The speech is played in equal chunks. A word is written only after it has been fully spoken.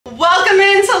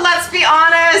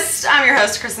I'm your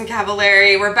host, Kristin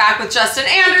Cavallari. We're back with Justin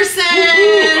Anderson.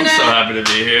 I'm so happy to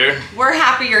be here. We're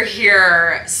happy you're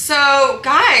here. So,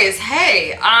 guys,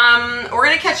 hey, we're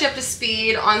gonna catch you up to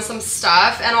speed on some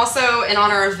stuff, and also in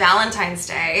honor of Valentine's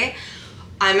Day,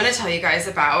 I'm gonna tell you guys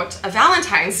about a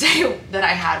Valentine's Day that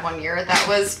I had one year that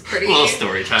was pretty... A little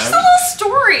story time. Just a little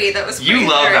story that was pretty You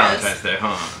love hilarious. Valentine's Day,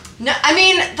 huh? No, I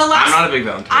mean, the last... I'm not a big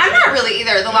Valentine's Day. I'm not really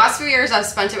either. The last few years I've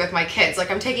spent it with my kids. Like,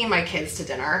 I'm taking my kids to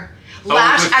dinner.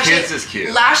 Kids is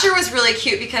cute. Last year was really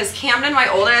cute because Camden, my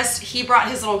oldest, he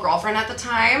brought his little girlfriend at the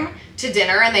time to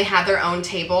dinner, and they had their own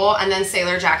table, and then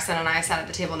Sailor Jackson and I sat at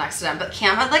the table next to them. But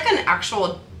Cam had like an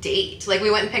actual date. Like,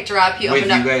 we went and picked her up. He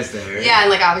opened up. With you guys there? Yeah,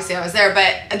 and like obviously I was there,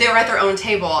 but they were at their own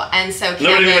table, and so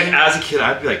Camden... No, like, as a kid,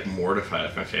 I'd be like mortified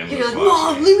if my family was like, watching.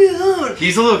 Mom, leave me alone.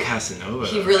 He's a little Casanova.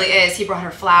 He really is. He brought her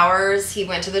flowers. He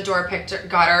went to the door,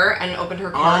 got her, and opened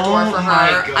her car door for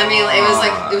her. God. I mean,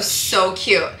 it was so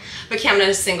cute. But Camden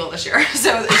is single this year,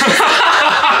 so it's just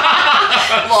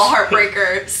a little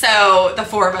heartbreaker. So the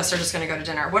four of us are just gonna go to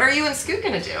dinner. What are you and Scoot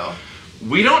gonna do?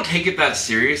 We don't take it that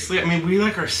seriously. I mean, we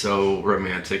like are so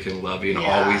romantic and loving,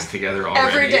 always together already.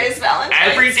 Every day's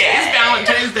Valentine's Day.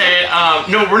 Valentine's Day.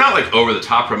 No, we're not like over the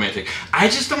top romantic. I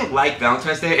just don't like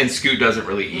Valentine's Day, and Scoot doesn't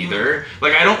really either.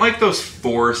 Like, I don't like those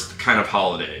forced kind of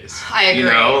holidays. I agree. You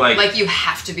know, like you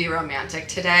have to be romantic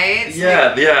today. It's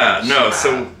no.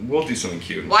 So we'll do something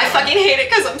cute. Well, I fucking hate it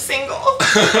because I'm single.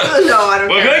 No, I don't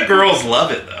Well, care. I feel like girls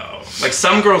love it though. Like,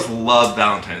 some girls love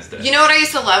Valentine's Day. You know what I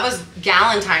used to love was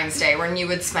Galentine's Day, when you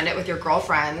would spend it with your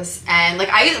girlfriends. And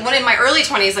like when in my early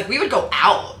 20s, like we would go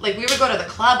out, like we would go to the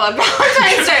club on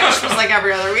Valentine's Day, which was like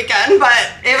every other weekend.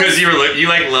 But it was, because you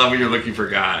like love when you're looking for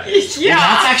guys. Yeah, well,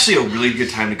 that's actually a really good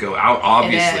time to go out.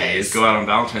 Obviously, It is go out on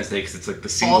Valentine's Day because it's like the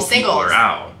single all people are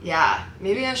out. Yeah,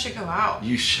 maybe I should go out.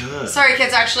 You should. Sorry,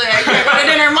 kids. Actually, I can't go to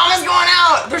dinner. Mama's going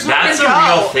out. There's nowhere That's to go.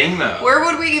 a real thing, though. Where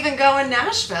would we even go in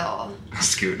Nashville?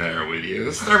 Scoot and I are with you.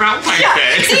 It's their Valentine's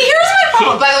Day. See, here's my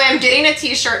problem. By the way, I'm getting a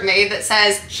t-shirt made that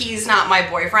says "He's not my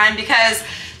boyfriend" because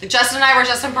Justin and I were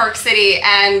just in Park City,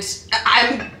 and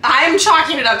I'm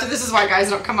chalking it up to this is why guys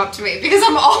don't come up to me, because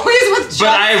I'm always with Justin.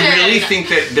 But I really think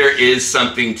that there is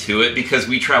something to it because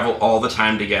we travel all the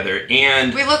time together,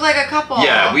 and we look like a couple.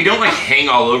 Yeah, we don't like hang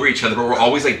all over each other, but we're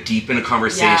always like deep in a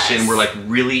conversation. Yes. We're like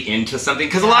really into something,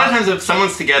 because a lot of times if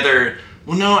someone's together,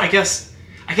 well, no, I guess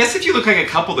if you look like a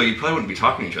couple, though, you probably wouldn't be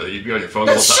talking to each other. You'd be on your phone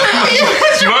the whole time.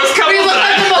 Most couples, we look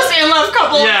like the most in-love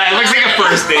couple. Yeah, it looks like a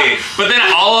first date. But then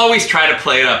I'll always try to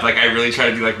play it up. Like, I really try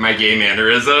to do like my gay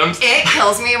mannerisms. It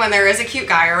kills me when there is a cute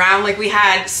guy around. Like, we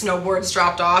had snowboards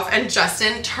dropped off, and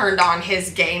Justin turned on his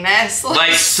gayness.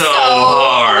 Like so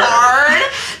hard.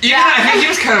 Even I think he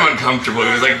was kind of uncomfortable.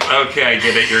 He was like, okay, I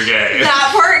get it, you're gay.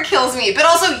 That part kills me. But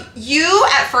also, you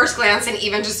at first glance, and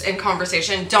even just in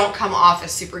conversation, don't come off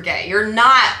as super gay. You're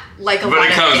not like a lot of But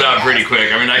it comes out guys. pretty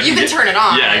quick. I mean, you can turn it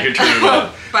on. Yeah, I can turn it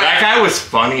on. That guy was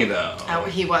funny, though. Oh,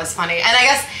 he was funny. And I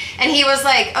guess, and he was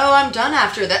like, oh, I'm done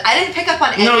after that. I didn't pick up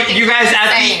on anything. No, you guys,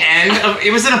 at the end of,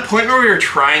 it was at a point where we were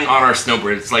trying on our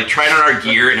snowboards, like trying on our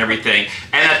gear and everything.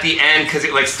 And at the end, because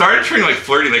it like started turning like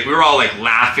flirty, like we were all like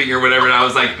laughing or whatever, and I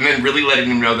was like, and then really letting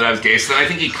him know that I was gay. So then I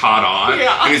think he caught on.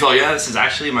 Yeah. And he's all, yeah, this is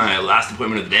actually my last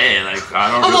appointment of the day. Like, I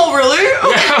don't I'm all, really?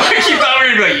 Yeah, like, he thought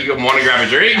we were gonna be like, you want to grab a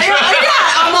drink?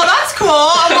 Yeah, well, that's cool.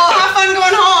 Well, have fun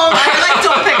going home. I like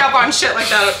don't pick up on shit like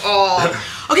that at all.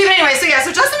 Okay, but anyway, so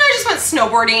Justin and I just went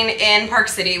snowboarding in Park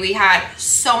City. We had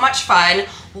so much fun.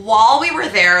 While we were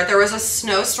there, there was a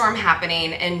snowstorm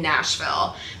happening in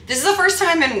Nashville. This is the first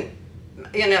time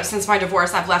since my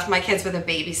divorce, I've left my kids with a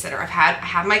babysitter. I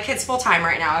have my kids full time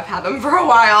right now. I've had them for a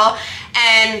while,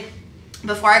 and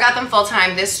before I got them full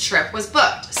time, this trip was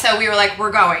booked. So we were like,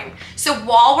 we're going. So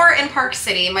while we're in Park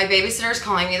City, my babysitter's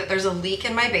calling me that there's a leak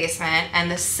in my basement and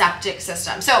the septic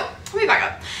system. So let me back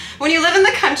up. When you live in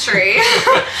the country,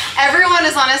 everyone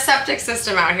is on a septic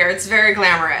system out here. It's very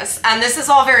glamorous. And this is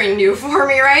all very new for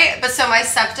me, right? But so my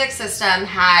septic system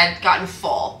had gotten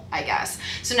full, I guess.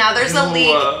 So now there's a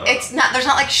leak. There's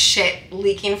not like shit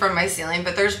leaking from my ceiling,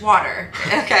 but there's water,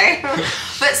 okay?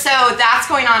 But so that's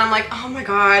going on. I'm like, oh my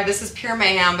God, this is pure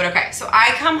mayhem. But okay, so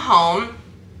I come home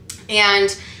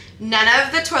and none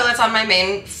of the toilets on my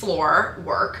main floor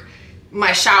work.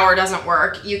 My shower doesn't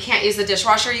work. You can't use the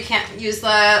dishwasher. You can't use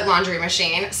the laundry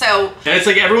machine. So, and it's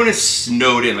like everyone is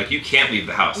snowed in. Like, you can't leave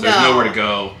the house. There's nowhere to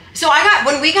go. So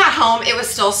when we got home, it was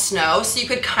still snow, so you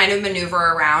could kind of maneuver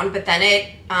around, but then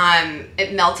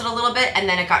it melted a little bit, and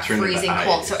then it got freezing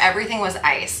cold. So everything was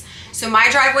ice. So my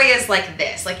driveway is like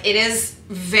this. Like, it is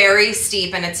very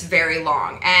steep and it's very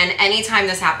long. And anytime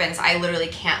this happens, I literally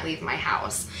can't leave my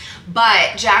house.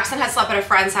 But Jackson had slept at a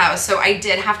friend's house, so I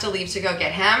did have to leave to go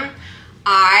get him.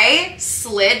 I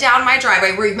slid down my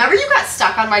driveway. Remember you got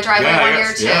stuck on my driveway one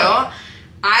year too? Yeah.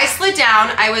 I slid down.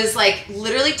 I was like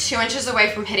literally 2 inches away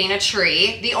from hitting a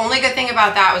tree. The only good thing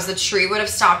about that was the tree would have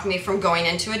stopped me from going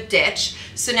into a ditch.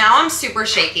 So now I'm super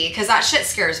shaky because that shit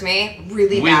scares me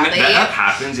really badly. When that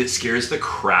happens, it scares the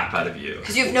crap out of you.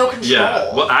 Because you have no control.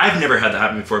 Yeah. Well, I've never had that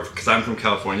happen before because I'm from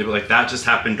California, but like that just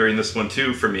happened during this one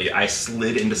too for me. I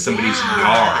slid into somebody's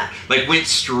yard. Like went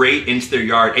straight into their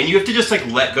yard. And you have to just like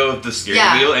let go of the steering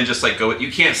wheel and just like go.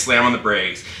 You can't slam on the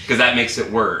brakes because that makes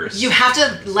it worse. You have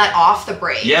to let off the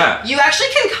brake. Yeah. You actually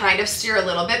can kind of steer a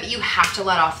little bit, but you have to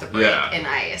let off the brake in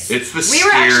ice. It's the We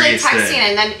were actually scariest texting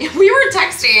thing. and then we were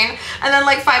texting and then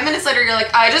like 5 minutes later you're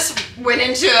like, I just went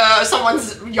into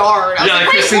someone's yard. I was like,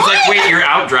 Kristen's like, wait, you're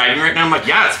out driving right now? I'm like,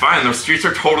 yeah, it's fine. Those streets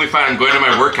are totally fine. I'm going to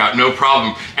my workout, no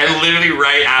problem. And literally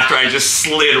right after I just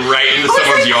slid right into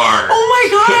someone's yard. Oh my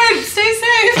God, stay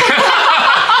safe.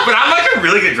 But I'm like a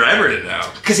really good driver at it now.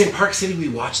 Because in Park City, we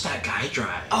watched that guy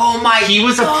drive. Oh my God. He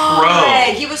was a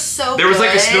pro. He was so There was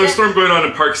like a snowstorm going on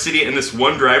in Park City, and this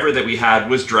one driver that we had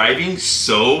was driving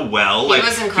so well. He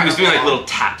was incredible. He was doing like little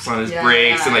taps on his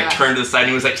brakes and like turned to the side, and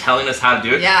he was like telling us how to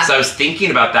do it. Yeah. So I was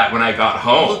thinking about that when I got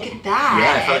home. Look at that.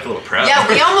 Yeah, I felt like a little pro. Yeah,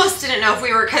 we almost didn't know if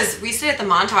we were, because we stayed at the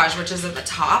Montage, which is at the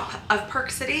top of Park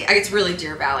City. It's really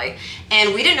Deer Valley.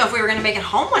 And we didn't know if we were going to make it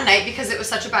home one night because it was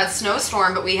such a bad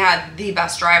snowstorm, but we had the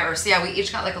best driver. So yeah, we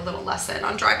each got like a little lesson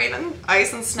on driving in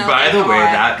ice and snow. By the way,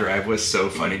 that drive was so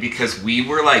funny because we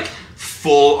were like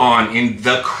full on in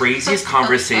the craziest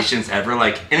conversations ever,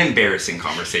 like an embarrassing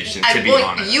conversation to be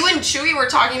honest. You and Chewy were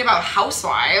talking about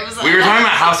housewives. We were talking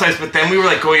about housewives, but then we were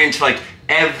like going into like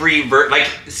every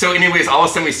so anyways, all of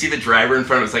a sudden we see the driver in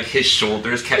front of us, like his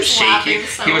shoulders kept shaking.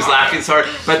 He was laughing so hard,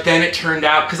 but then it turned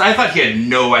out, because I thought he had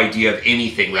no idea of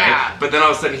anything, right? But then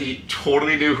all of a sudden he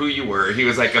totally knew who you were. He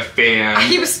was like a fan.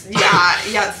 He was,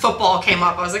 football came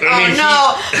up. I was like, I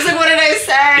was like, what did I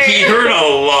say? He heard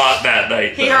a lot that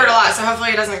night. He heard a lot, so hopefully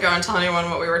he doesn't go and tell anyone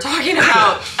what we were talking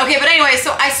about. Okay, but anyway,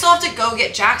 so I still have to go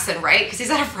get Jackson, right? Because he's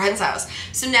at a friend's house.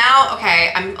 So now,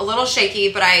 okay, I'm a little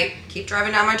shaky, but I keep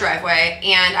driving down my driveway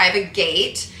and I have a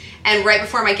gate, and right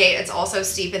before my gate it's also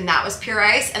steep, and that was pure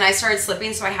ice, and I started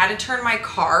slipping, so I had to turn my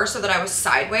car so that I was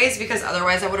sideways because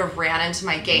otherwise I would have ran into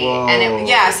my gate. Whoa.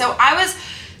 And so I was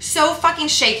so fucking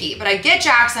shaky, but I get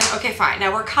Jackson. Okay, fine.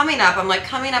 Now we're coming up. I'm like,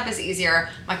 coming up is easier.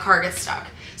 My car gets stuck.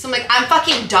 So I'm like, I'm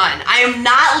fucking done. I am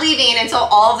not leaving until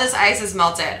all of this ice is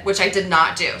melted, which I did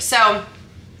not do. So,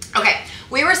 okay.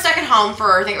 We were stuck at home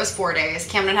for, I think it was 4 days.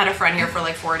 Camden had a friend here for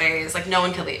like 4 days. Like no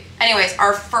one could leave. Anyways,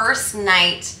 our first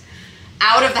night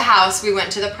out of the house, we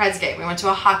went to the Preds game. We went to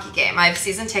a hockey game. I have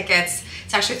season tickets.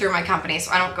 It's actually through my company,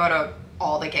 so I don't go to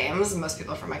all the games. Most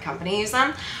people from my company use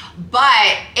them.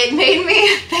 But it made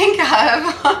me think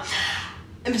of...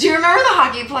 Do you remember the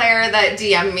hockey player that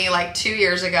DM'd me like 2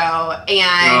 years ago?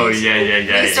 And oh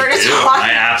yeah. We started talking.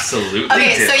 I absolutely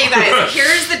Okay, do. so you guys,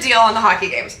 here's the deal on the hockey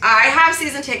games. I have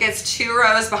season tickets 2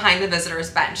 rows behind the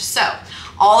visitors bench. So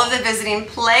all of the visiting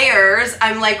players,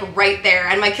 I'm like right there,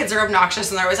 and my kids are obnoxious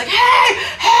and they're always like,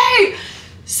 hey.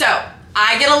 So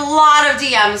I get a lot of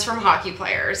DMs from hockey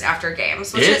players after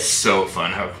games. Which it's so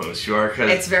fun how close you are.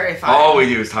 It's very fun. All we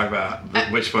do is talk about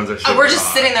which ones are so we're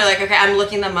just sitting there like, okay, I'm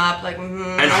looking them up. Like,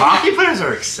 and hockey players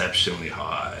are exceptionally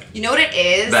hot. You know what it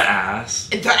is? The ass.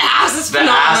 The ass is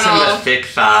phenomenal. The ass and the thick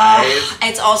thighs.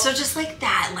 It's also just like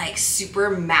that, like super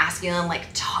masculine, like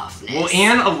toughness. Well,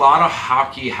 and a lot of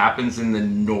hockey happens in the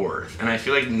north, and I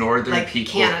feel like northern like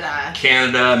people,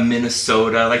 Canada,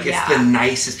 Minnesota, like it's the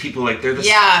nicest people. Like they're the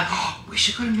we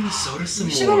should go to Minnesota some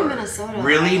more. We should go to Minnesota.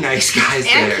 Really nice guys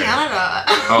and there. Canada.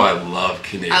 Oh, I love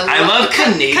Canadian. I love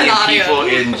Canadian people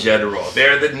in general.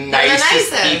 They're the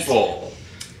nicest people.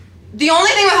 The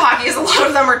only thing with hockey is a lot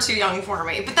of them are too young for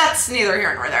me, but that's neither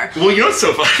here nor there. Well, you know what's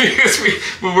so funny is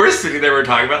when we're sitting there, we're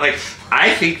talking about like,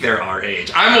 I think they're our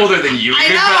age. I'm older than you, I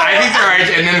know. But I think they're our age.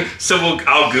 And then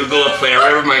I'll Google a player. I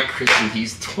remember my Kristin,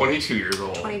 he's 22 years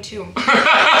old. 22. 22.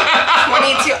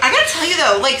 I gotta tell you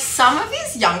though, like some of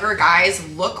these younger guys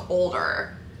look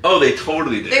older. Oh, they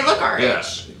totally do. They look our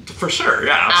age. For sure,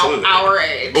 yeah, absolutely. Our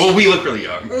age. Well, we look really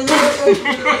young.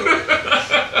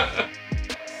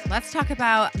 Let's talk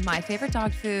about my favorite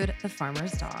dog food, the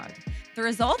farmer's dog. The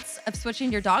results of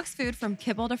switching your dog's food from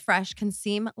kibble to fresh can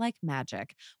seem like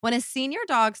magic. When a senior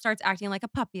dog starts acting like a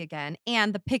puppy again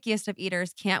and the pickiest of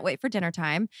eaters can't wait for dinner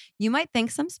time, you might think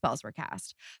some spells were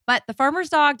cast. But the farmer's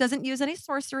dog doesn't use any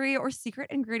sorcery or secret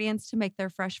ingredients to make their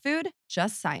fresh food,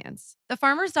 just science. The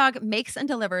farmer's dog makes and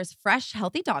delivers fresh,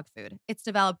 healthy dog food. It's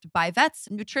developed by vets,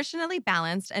 nutritionally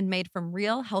balanced, and made from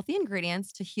real, healthy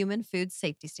ingredients to human food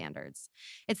safety standards.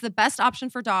 It's the best option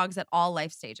for dogs at all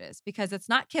life stages because it's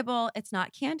not kibble, it's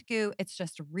not canned goo, it's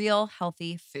just real,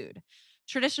 healthy food.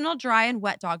 Traditional dry and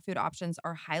wet dog food options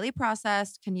are highly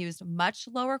processed, can use much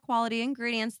lower quality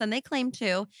ingredients than they claim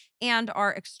to, and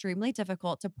are extremely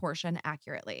difficult to portion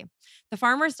accurately. The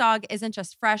farmer's dog isn't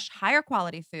just fresh, higher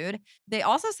quality food. They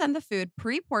also send the food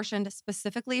pre-portioned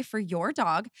specifically for your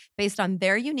dog based on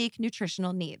their unique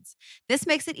nutritional needs. This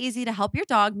makes it easy to help your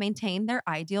dog maintain their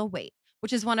ideal weight,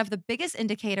 which is one of the biggest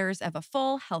indicators of a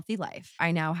full, healthy life.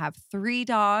 I now have 3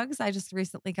 dogs. I just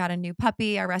recently got a new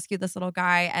puppy. I rescued this little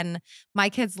guy, and my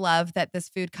kids love that this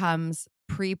food comes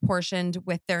pre-portioned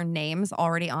with their names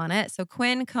already on it. So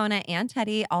Quinn, Kona, and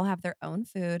Teddy all have their own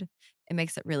food. It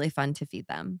makes it really fun to feed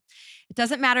them. It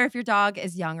doesn't matter if your dog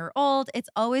is young or old, it's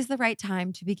always the right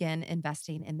time to begin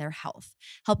investing in their health,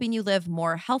 helping you live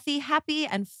more healthy, happy,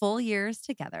 and full years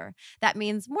together. That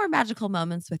means more magical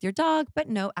moments with your dog, but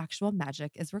no actual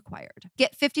magic is required.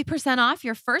 Get 50% off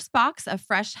your first box of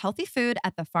fresh, healthy food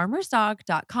at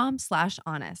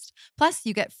thefarmersdog.com/honest. Plus,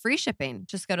 you get free shipping.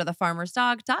 Just go to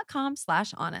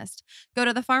thefarmersdog.com/honest. Go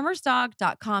to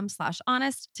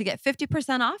thefarmersdog.com/honest to get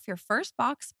 50% off your first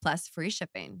box plus free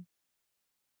shipping.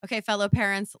 Okay, fellow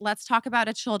parents, let's talk about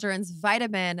a children's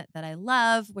vitamin that I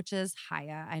love, which is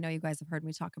Haya. I know you guys have heard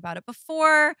me talk about it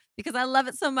before because I love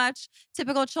it so much.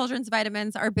 Typical children's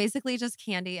vitamins are basically just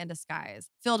candy in disguise,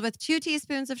 filled with 2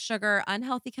 teaspoons of sugar,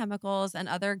 unhealthy chemicals, and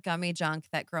other gummy junk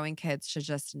that growing kids should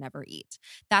just never eat.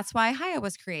 That's why Haya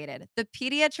was created, the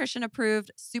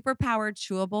pediatrician-approved, super-powered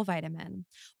chewable vitamin.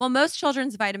 While most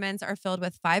children's vitamins are filled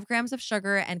with 5 grams of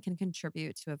sugar and can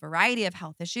contribute to a variety of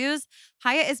health issues,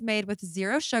 Haya is made with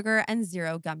 0 sugar and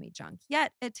 0 gummy junk.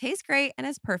 Yet it tastes great and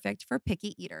is perfect for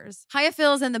picky eaters. Haya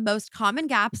fills in the most common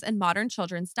gaps in modern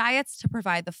children's diets to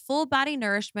provide the full body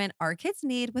nourishment our kids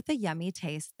need with the yummy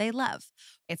taste they love.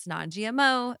 It's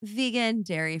non-GMO, vegan,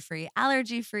 dairy-free,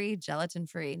 allergy-free,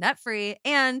 gelatin-free, nut-free,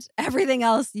 and everything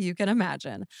else you can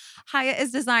imagine. Haya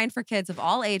is designed for kids of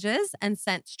all ages and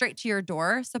sent straight to your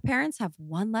door, so parents have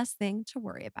one less thing to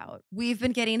worry about. We've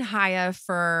been getting Haya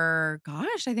for, I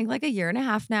think like 1.5 years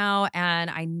now, and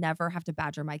I never have to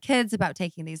badger my kids about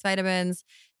taking these vitamins.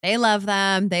 They love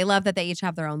them. They love that they each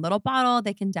have their own little bottle.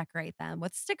 They can decorate them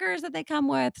with stickers that they come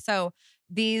with. So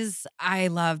these I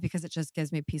love because it just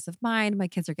gives me peace of mind. My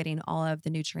kids are getting all of the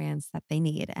nutrients that they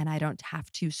need, and I don't have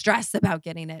to stress about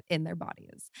getting it in their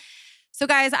bodies. So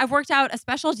guys, I've worked out a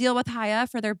special deal with Haya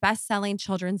for their best-selling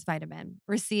children's vitamin.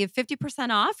 Receive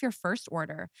 50% off your first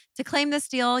order. To claim this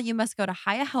deal, you must go to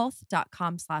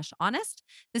hayahealth.com/honest.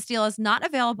 This deal is not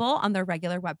available on their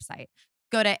regular website.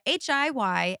 Go to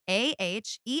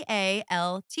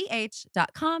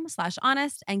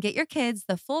HIYAHEALTH.com/honest and get your kids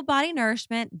the full body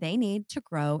nourishment they need to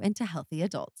grow into healthy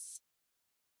adults.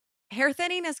 Hair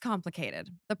thinning is complicated.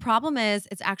 The problem is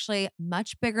it's actually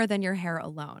much bigger than your hair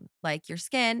alone. Like your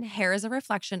skin, hair is a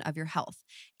reflection of your health,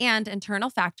 and internal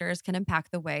factors can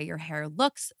impact the way your hair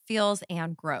looks, feels,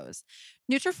 and grows.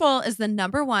 Nutrafol is the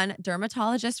 #1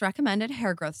 dermatologist recommended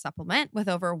hair growth supplement, with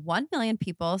over 1 million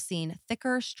people seeing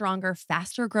thicker, stronger,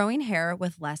 faster growing hair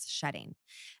with less shedding.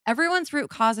 Everyone's root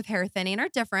cause of hair thinning are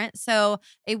different, so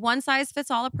a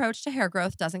one-size-fits-all approach to hair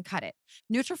growth doesn't cut it.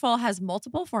 Nutrafol has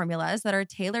multiple formulas that are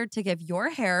tailored to give your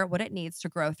hair what it needs to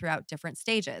grow throughout different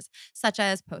stages, such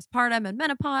as postpartum and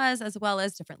menopause, as well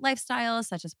as different lifestyles,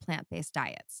 such as plant-based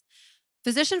diets.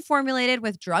 Physician formulated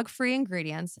with drug-free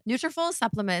ingredients, Nutrafol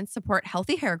supplements support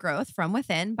healthy hair growth from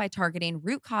within by targeting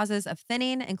root causes of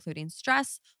thinning, including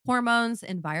stress, hormones,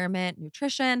 environment,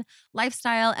 nutrition,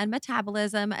 lifestyle, and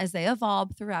metabolism as they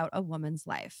evolve throughout a woman's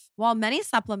life. While many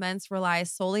supplements rely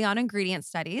solely on ingredient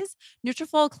studies,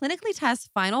 Nutrafol clinically tests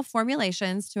final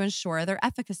formulations to ensure their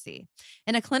efficacy.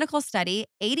 In a clinical study,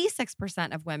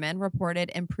 86% of women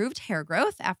reported improved hair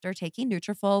growth after taking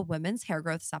Nutrafol Women's Hair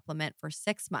Growth Supplement for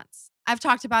 6 months. I've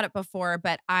talked about it before,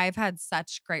 but I've had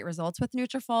such great results with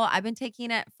Nutrafol. I've been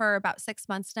taking it for about 6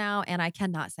 months now, and I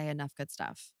cannot say enough good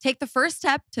stuff. Take the first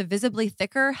step to visibly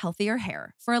thicker, healthier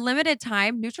hair. For a limited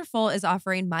time, Nutrafol is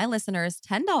offering my listeners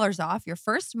 $10 off your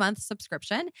first month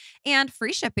subscription and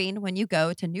free shipping when you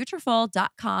go to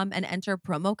Nutrafol.com and enter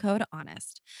promo code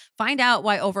HONEST. Find out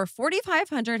why over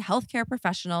 4,500 healthcare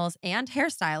professionals and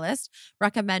hairstylists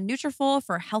recommend Nutrafol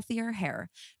for healthier hair.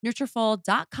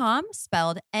 Nutrafol.com,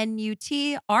 spelled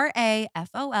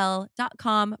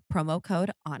Nutrafol.com, promo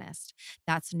code HONEST.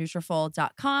 That's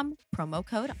Nutrafol.com, promo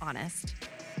code HONEST.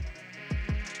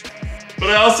 But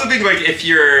I also think, like, if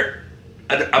you're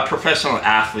a professional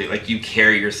athlete, like, you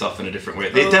carry yourself in a different way.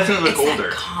 They definitely look older.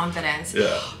 That confidence.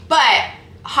 Yeah. But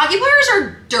hockey players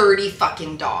are dirty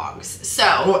fucking dogs. So.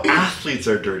 Well, athletes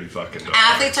are dirty fucking dogs.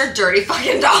 Athletes are dirty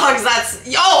fucking dogs.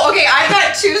 Okay, I've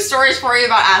got 2 stories for you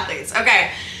about athletes. Okay.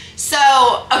 So,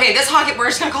 we're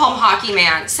just gonna call him Hockey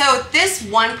Man. So this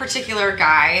one particular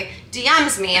guy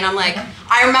DMs me, and I'm like,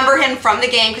 I remember him from the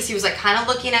game because he was like kind of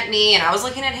looking at me, and I was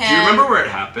looking at him. Do you remember where it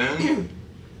happened?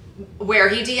 Where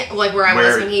he was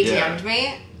when he DM'd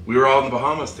me? We were all in the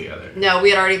Bahamas together. No, we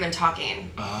had already been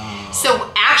talking. Oh.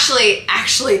 So actually,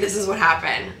 this is what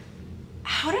happened.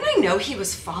 How did I know he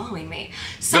was following me?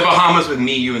 The Bahamas with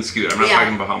me, you, and Scoot. I'm not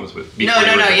talking Bahamas with me. No,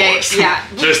 yeah.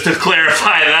 Just to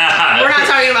clarify that. We're not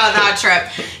talking about that trip.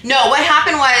 No, what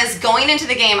happened was, going into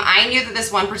the game, I knew that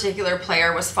this one particular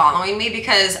player was following me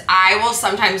because I will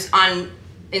sometimes, on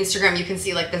Instagram, you can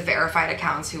see like the verified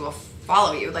accounts who will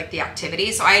follow you, like the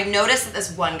activity. So I had noticed that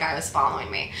this one guy was following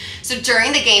me. So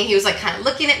during the game, he was like kind of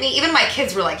looking at me. Even my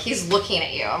kids were like, he's looking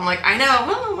at you. I'm like, I know.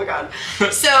 Oh my God.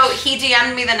 So he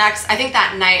DM'd me I think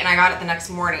that night, and I got it the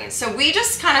next morning. So we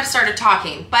just kind of started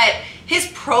talking, but his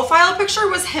profile picture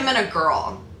was him and a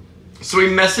girl. So he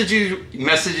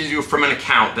messages you from an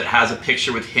account that has a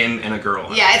picture with him and a girl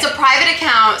in it. Yeah, it's a private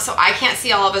account, so I can't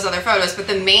see all of his other photos, but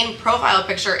the main profile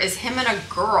picture is him and a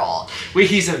girl. Wait,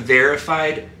 he's a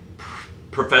verified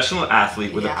professional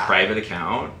athlete with a private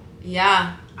account?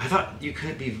 Yeah. I thought you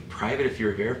couldn't be private if you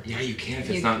were verified. Yeah, you can if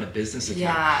it's not in a business account.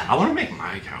 Yeah. I want to make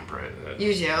my account private.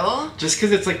 You do? Just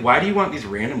because it's like, why do you want these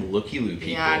random looky-loo people?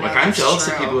 Yeah, no, like, I'm jealous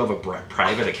true. of people who have a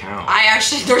private account.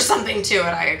 There's something to it,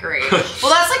 I agree. Well,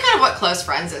 that's like kind of what close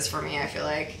friends is for me, I feel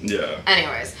like. Yeah.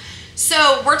 Anyways.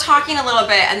 So we're talking a little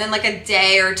bit, and then like a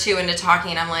day or 2 into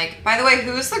talking, I'm like, by the way,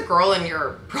 who's the girl in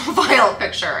your profile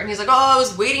picture? And he's like, oh, I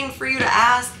was waiting for you to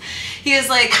ask. He is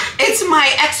like, it's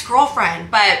my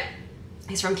ex-girlfriend, but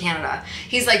he's from Canada.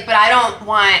 He's like, but I don't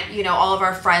want, all of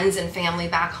our friends and family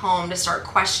back home to start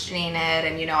questioning it,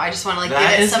 and I just want to give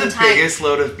it some time. That is the biggest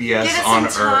load of BS on earth. Give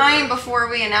it some time before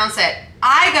we announce it.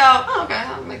 I go, oh, okay,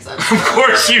 that makes sense. Of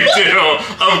course you do.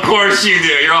 Of course you do.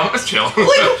 You're all, let's chill. Like,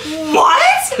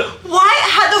 what? Why?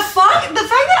 How the fuck? The fact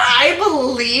that I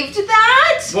believed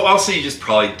that? Well, also, you just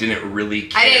probably didn't really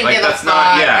care. I didn't give a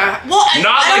fuck.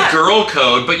 Not like girl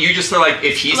code, but you just are like,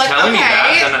 if he's telling me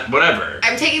that, then whatever.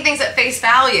 I'm taking things at face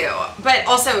value. But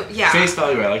also, yeah. Face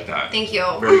value, I like that. Thank you.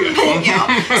 Very good. Thank you.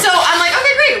 So I'm like,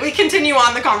 okay, great. We continue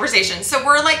on the conversation. So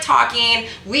we're like talking.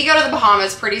 We go to the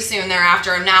Bahamas pretty soon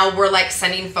thereafter, and now we're like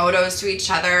sending photos to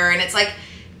each other, and it's like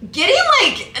getting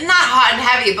like not hot and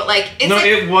heavy, but like it's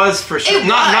it was for sure.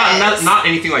 Not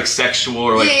anything like sexual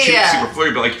or like super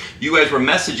flirty, but like you guys were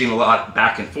messaging a lot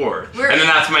back and forth. And then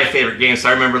that's my favorite game. So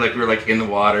I remember like we were like in the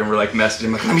water and we're like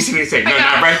messaging, like, let me see what he's saying. No,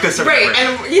 write this or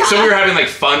whatever. So we were having like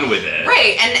fun with it.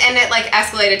 Right. And it like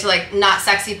escalated to like not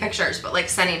sexy pictures, but like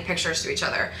sending pictures to each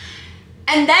other.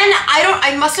 And then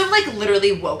I must have like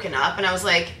literally woken up and I was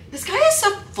like, this guy is so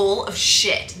full of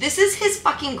shit. This is his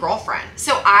fucking girlfriend.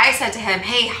 So I said to him,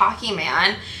 hey, Hockey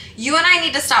Man, you and I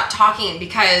need to stop talking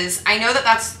because I know that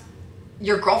that's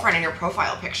your girlfriend in your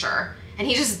profile picture. And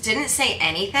he just didn't say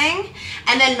anything.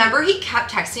 And then remember, he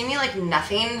kept texting me like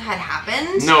nothing had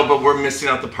happened. No, but we're missing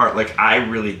out the part. Like, I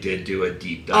really did do a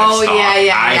deep dive. Oh, stalk.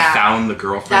 I found the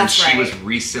girlfriend. That's right. She was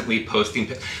recently posting.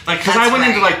 Like, because I went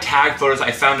into like tag photos. I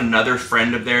found another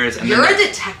friend of theirs. And You're then, a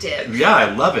detective. Yeah,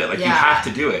 I love it. Like, you have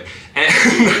to do it. And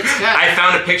I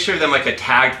found a picture of them, like a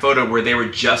tagged photo where they were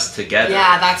just together.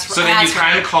 Yeah, that's right. So then you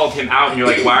kind of called him out and you're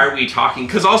like, why are we talking?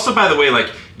 Because also, by the way,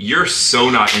 like, you're so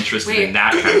not interested in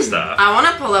that kind of stuff. I want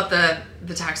to pull up the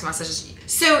text messages.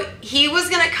 So he was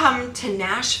going to come to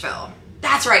Nashville.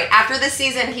 That's right. After this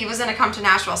season, he was going to come to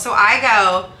Nashville. So I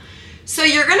go, so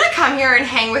you're going to come here and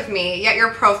hang with me, yet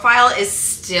your profile is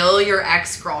still your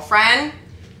ex-girlfriend?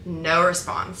 No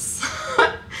response.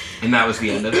 And that was the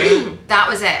end of it? That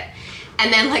was it.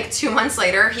 And then like 2 months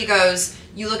later, he goes,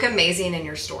 you look amazing in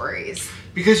your stories.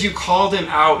 Because you called him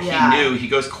out, Yeah. he knew, he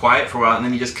goes quiet for a while, and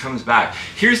then he just comes back.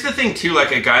 Here's the thing, too,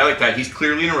 like, a guy like that, he's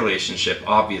clearly in a relationship,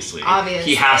 obviously.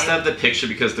 He has to have the picture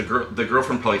because the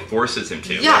girlfriend probably forces him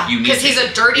to. Yeah, because he's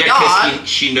a dirty dog. because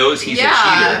she knows he's a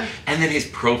cheater. And then his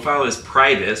profile is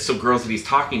private, so girls that he's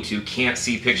talking to can't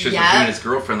see pictures of him and his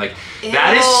girlfriend. Like,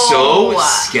 that is so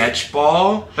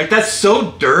sketchball. Like, that's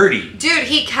so dirty. Dude,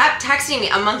 he kept texting me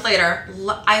a month later,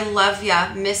 I love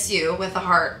ya, miss you, with a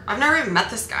heart. I've never even met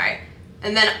this guy.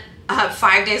 And then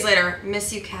 5 days later,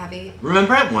 miss you, Cavi.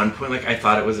 Remember at one point, like, I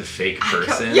thought it was a fake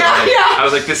person? I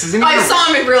was like, this isn't even... I saw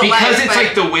him in real life. Because it's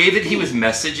like the way that he was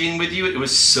messaging with you, it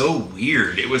was so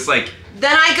weird. It was like...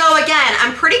 Then I go again,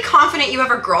 I'm pretty confident you have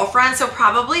a girlfriend, so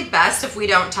probably best if we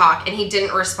don't talk. And he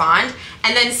didn't respond.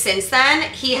 And then since then,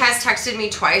 he has texted me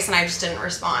twice and I just didn't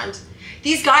respond.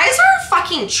 These guys are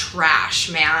fucking trash,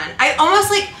 man. I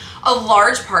almost like... A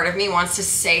large part of me wants to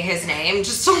say his name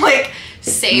just to like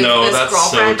save this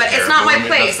girlfriend, but it's not my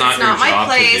place. It's not my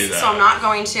place, so I'm not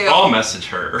going to. I'll message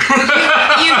her. You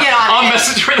get on I'll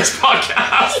message her this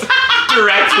podcast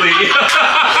directly.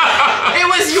 It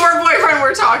was your boyfriend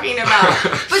we're talking about.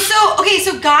 But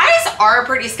so guys are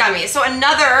pretty scummy. So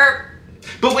another...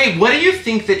 But wait, what do you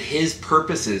think that his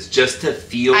purpose is? Just to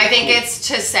feel I think it's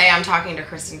to say I'm talking to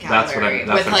Kristin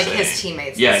Cavallari with like his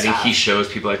teammates. Yeah, and I think he shows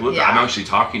people like, look, I'm actually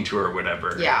talking to her or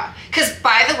whatever. Yeah. Because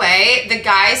by the way, the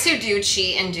guys who do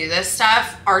cheat and do this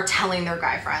stuff are telling their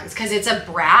guy friends because it's a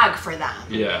brag for them.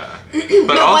 Yeah. But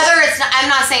whether it's not, I'm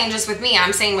not saying just with me,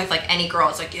 I'm saying with like any girl,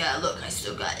 it's like, yeah, look, I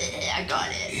still got it. I got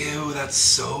it. Ew, that's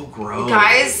so gross.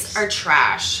 Guys are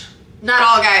trash. Not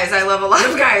all guys. I love a lot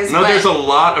of guys. No, there's a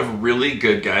lot of really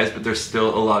good guys, but there's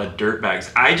still a lot of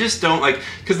dirtbags. I just don't like,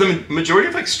 because the majority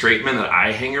of like straight men that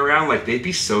I hang around, like they'd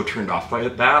be so turned off by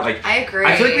that. Like I agree.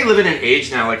 I feel like we live in an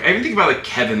age now. Like I even think about like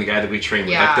Kevin, the guy that we train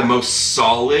with, like the most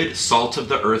solid, salt of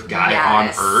the earth guy on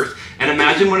earth. And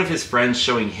imagine one of his friends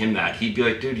showing him that. He'd be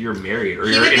like, dude, you're married or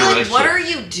you're in a relationship. What are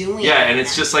you doing? Yeah, and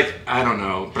it's just like, I don't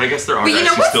know. But I guess there are guys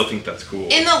who still think that's cool.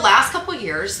 In the last couple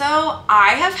years, though, I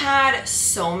have had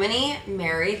so many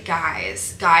married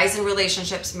guys in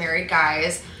relationships, married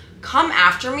guys, come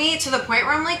after me to the point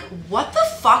where I'm like, what the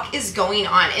fuck is going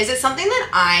on? Is it something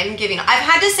that I'm giving? I've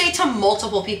had to say to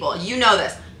multiple people, you know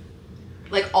this,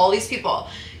 like all these people,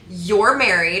 you're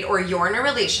married or you're in a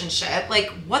relationship, like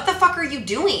what the fuck are you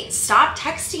doing? Stop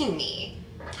texting me.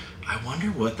 I wonder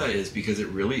what that is because it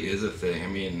really is a thing. I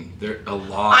mean, there are a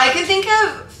lot. I can think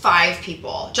of 5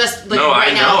 people, just like no,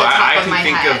 right now at the top I of my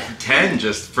head. can think of 10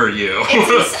 just for you.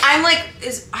 I'm like,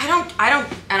 I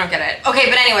don't get it. Okay,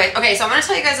 but anyway, so I'm gonna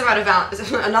tell you guys about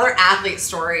another athlete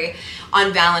story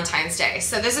on Valentine's Day.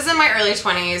 So this is in my early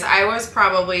 20s. I was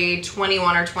probably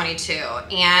 21 or 22,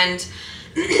 and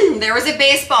there was a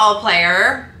baseball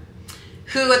player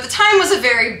who at the time was a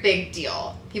very big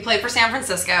deal. He played for San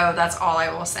Francisco, that's all I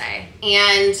will say.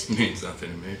 And it means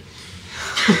nothing to me.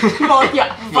 Well,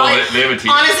 yeah. Well, they have a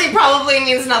team. Honestly, probably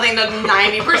means nothing to 90%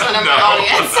 of the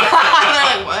audience. They're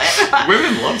like, what?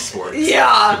 Women love sports.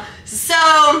 Yeah.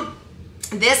 So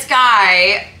this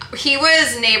guy, he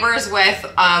was neighbors with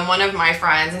one of my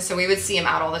friends, and so we would see him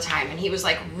out all the time, and he was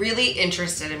like really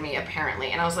interested in me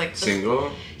apparently, and I was like,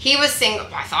 single? He was single.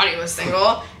 I thought he was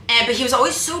single. But he was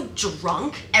always so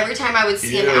drunk every time I would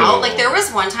see him out. Like there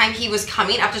was one time he was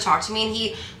coming up to talk to me and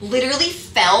he literally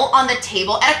fell on the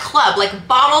table at a club, like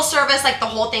bottle service, like the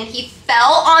whole thing. He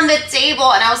fell on the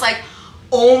table and I was like,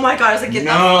 oh my God. I was like, get the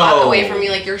fuck away from me.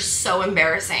 Like you're so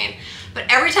embarrassing. But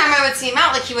every time I would see him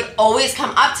out, like he would always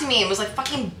come up to me and was like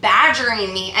fucking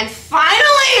badgering me. And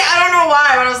finally, I don't know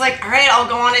why, but I was like, all right, I'll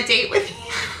go on a date with you.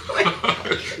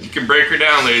 You can break her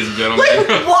down, ladies and gentlemen. Like,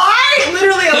 why?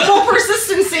 Literally a little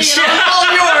persistency and I'm all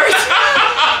yours.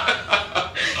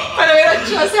 By the way, that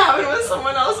just happened with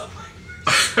someone else.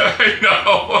 I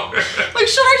know. Like,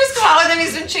 should I just go out with him?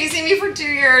 He's been chasing me for 2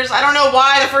 years. I don't know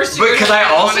why the first 2 years. Because I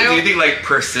also do think like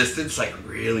persistence like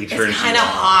really turns it's kind of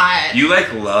hot. You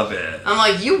like love it. I'm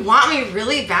like, you want me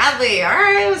really badly. All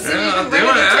right, let's see if you can bring it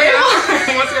to the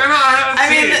table. What's going on? I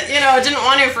mean, you know, I didn't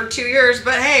want to for 2 years,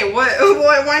 but hey,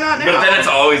 why not now? But then it's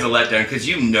always a letdown because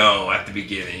you know at the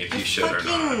beginning if you should or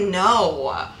not.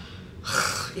 No.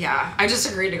 Yeah, I just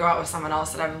agreed to go out with someone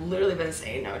else that I've literally been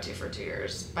saying no to for 2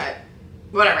 years, but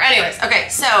whatever. Anyways, okay,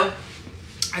 so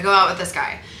I go out with this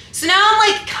guy. So now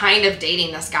I'm like kind of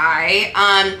dating this guy.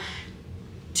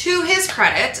 To his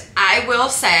credit, I will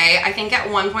say, I think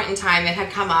at one point in time it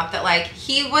had come up that like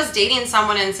he was dating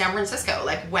someone in San Francisco.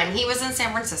 Like when he was in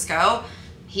San Francisco,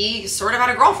 he sort of had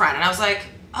a girlfriend. And I was like,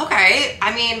 okay,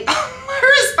 I mean,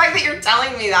 I respect that you're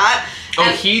telling me that. Oh,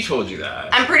 he told you that.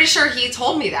 I'm pretty sure he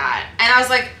told me that. And I was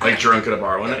like... Like drunk at a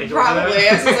bar one night? Probably.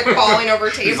 I was like falling over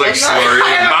tables. He's like, sorry,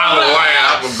 by the way,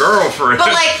 I have a girlfriend.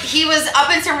 But like, he was up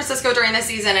in San Francisco during the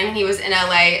season and he was in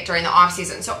LA during the off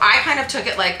season. So I kind of took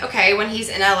it like, okay, when he's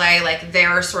in LA, like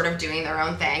they're sort of doing their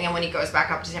own thing. And when he goes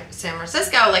back up to San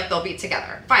Francisco, like they'll be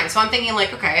together. Fine. So I'm thinking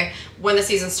like, okay, when the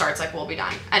season starts, like we'll be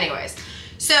done. Anyways.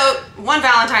 So one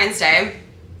Valentine's Day,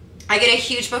 I get a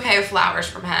huge bouquet of flowers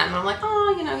from him. And I'm like,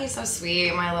 oh, you know, he's so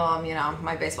sweet. My little, you know,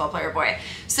 my baseball player boy.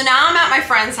 So now I'm at my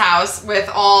friend's house with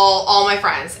all my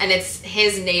friends. And it's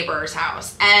his neighbor's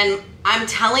house. And I'm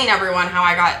telling everyone how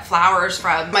I got flowers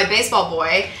from my baseball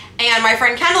boy. And my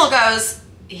friend Kendall goes,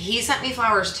 he sent me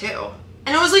flowers too.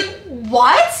 And I was like,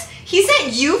 what? He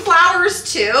sent you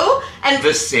flowers too? And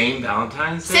the same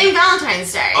Valentine's Day? Same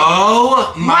Valentine's Day.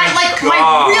 Oh my God.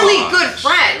 My really good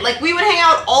friend. Like we would hang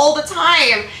out all the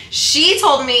time. She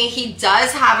told me he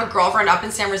does have a girlfriend up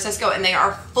in San Francisco and they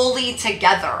are fully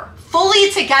together. Fully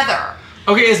together.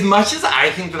 Okay, as much as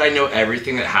I think that I know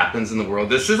everything that happens in the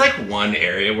world, this is like one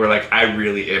area where like I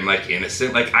really am like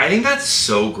innocent. Like I think that's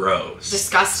so gross.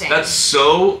 Disgusting. That's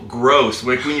so gross.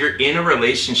 Like when you're in a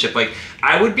relationship, like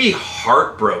I would be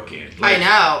heartbroken. Like, I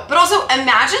know. But also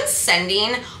imagine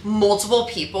sending multiple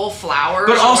people flowers.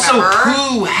 But also whatever.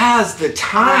 Who has the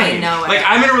time? I know. Like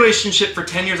I'm in a relationship for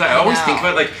 10 years. I always think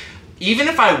about like, even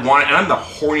if I want, and I'm the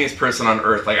horniest person on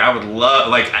earth, like I would love,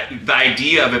 like the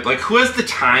idea of it, like who has the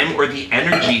time or the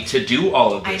energy to do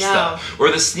all of this stuff?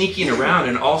 Or the sneaking around,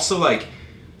 and also like,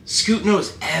 Scoot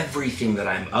knows everything that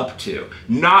I'm up to.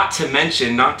 Not to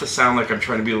mention, not to sound like I'm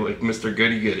trying to be like Mr.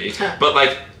 Goody Goody, but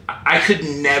like, I could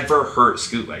never hurt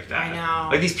Scoot like that. I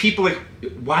know. Like these people, like,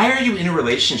 why are you in a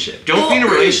relationship? Don't be in a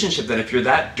relationship then if you're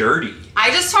that dirty. I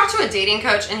just talked to a dating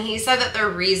coach and he said that the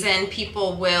reason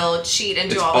people will cheat and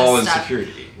do It's all this stuff.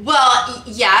 insecurity. Well,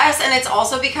 yes, and it's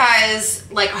also because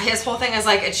like his whole thing is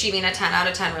like achieving a 10 out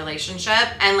of 10 relationship,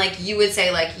 and like you would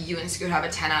say like you and Scoot have a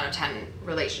 10 out of 10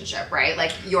 relationship, right?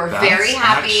 Like you're very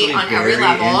happy on every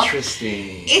level.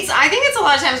 Interesting. I think it's a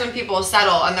lot of times when people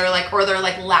settle and they're like, or they're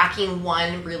like lacking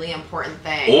one really important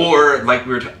thing. Or like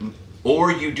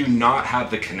or you do not have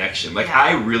the connection. Like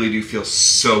I really do feel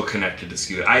so connected to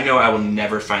Scoot. I know I will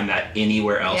never find that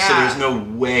anywhere else. So there's no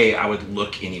way I would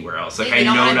look anywhere else. Like I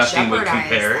know nothing would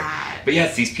compare. But yeah,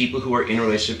 it's these people who are in a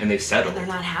relationship and they've settled. And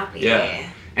they're not happy.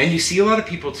 Yeah. And you see a lot of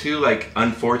people too, like,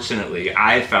 unfortunately,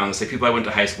 I found this, like, people I went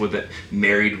to high school with that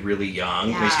married really young,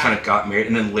 and they just kind of got married,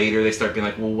 and then later they start being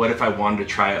like, well, what if I wanted to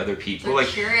try other people? They're like,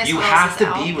 curious you what have else to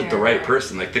is be out with the there. right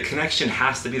person. Like, the connection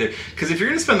has to be there. Because if you're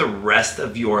going to spend the rest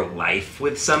of your life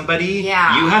with somebody, you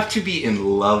have to be in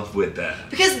love with them.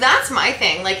 Because that's my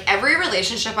thing. Like, every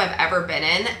relationship I've ever been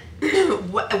in,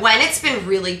 when it's been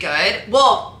really good,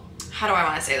 well, how do I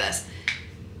want to say this?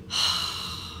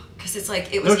 It's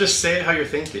like it was. No, just say it how you're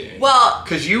thinking. Well,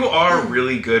 because you are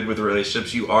really good with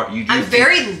relationships. I'm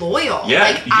very loyal. Yeah,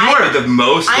 like, you are the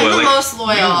most loyal. I'm the most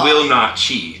loyal. You will not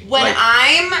cheat. When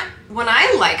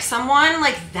I like someone,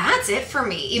 like that's it for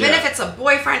me. Even if it's a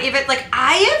boyfriend, even like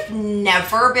I have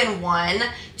never been one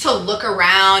to look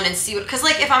around and see what. Because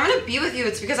like if I'm gonna be with you,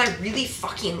 it's because I really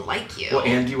fucking like you. Well,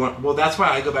 and that's why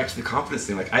I go back to the confidence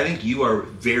thing. Like I think you are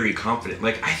very confident.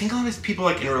 Like I think all these people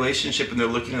like in a relationship and they're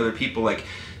looking at other people like.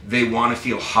 They want to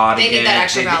feel hot again. They need that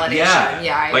extra validation.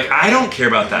 Yeah. I don't care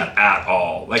about that at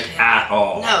all. Like, at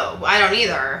all. No, I don't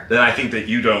either. Then I think that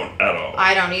you don't at all.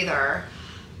 I don't either.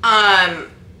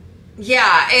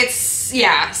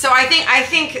 So I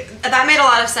think that made a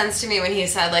lot of sense to me when he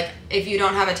said, like, if you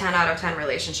don't have a 10 out of 10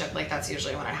 relationship, like, that's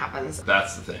usually when it happens.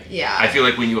 That's the thing. Yeah. I feel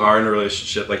like when you are in a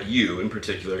relationship, like you in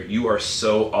particular, you are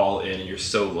so all in and you're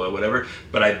so loyal, whatever.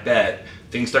 But I bet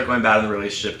things start going bad in the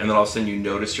relationship, and then all of a sudden you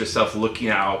notice yourself looking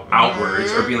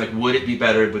outwards or being like, would it be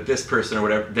better with this person or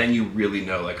whatever? Then you really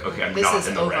know, like, okay, I'm not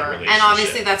in the right relationship. And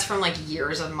obviously that's from like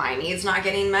years of my needs not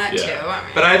getting met too. I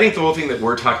mean, but I think the whole thing that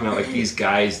we're talking about, like these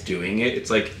guys doing it, it's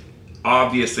like,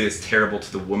 obviously it's terrible to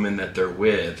the woman that they're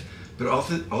with, but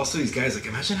also these guys, like,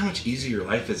 imagine how much easier your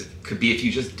life is. It could be if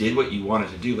you just did what you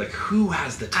wanted to do. Like, who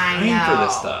has the time for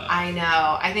this stuff? I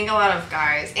know. I think a lot of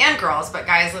guys and girls, but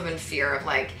guys live in fear of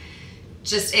like,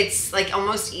 just it's like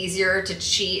almost easier to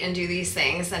cheat and do these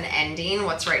things than ending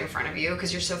what's right in front of you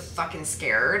because you're so fucking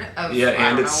scared of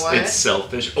and it's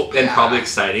selfish and probably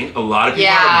exciting. A lot of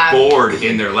people are bored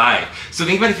in their life. So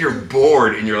think about if you're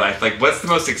bored in your life, like what's the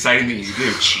most exciting thing you can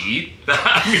do? Cheat?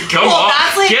 I mean, come on,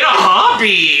 like, get a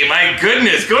hobby. My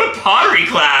goodness, go to pottery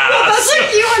class. Well, that's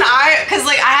like you and I, because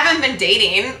like I haven't been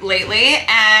dating lately,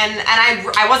 and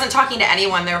I wasn't talking to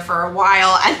anyone there for a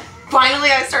while, and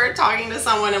finally I started talking to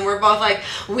someone and we're both like,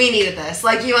 we needed this.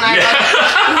 Like you and I,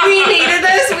 we needed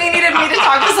this. We needed me to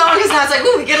talk to someone because now it's like,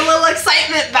 ooh, we get a little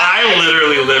excitement back. I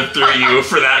literally lived through you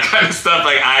for that kind of stuff.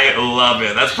 Like, I love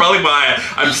it. That's probably why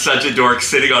I'm such a dork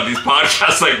sitting on these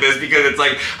podcasts like this, because it's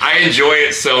like, I enjoy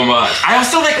it so much. I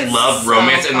also love so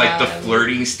romance and like the fun.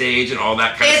 flirting stage and all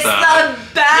that kind of stuff. It's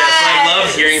the best. Yes, I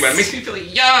love hearing about it. It makes me feel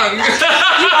young.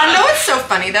 You wanna know what's so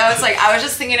funny though? It's like, I was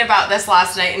just thinking about this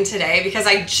last night and today because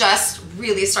I just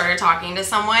really started talking to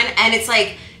someone, and it's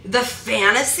like the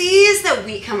fantasies that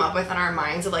we come up with in our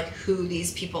minds of like who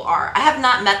these people are. I have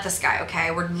not met this guy, okay?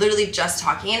 We're literally just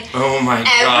talking. Oh my God,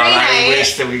 I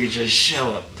wish that we could just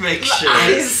show a picture.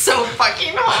 He's so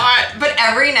fucking hot. But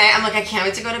every night I'm like, I can't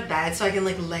wait to go to bed so I can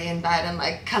like lay in bed and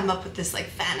like come up with this like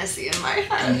fantasy in my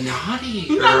head. Naughty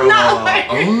girl.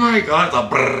 Oh my God, the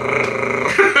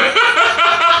brrrr.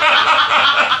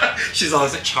 She's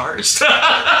always charged.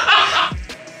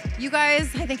 You guys,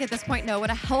 I think at this point know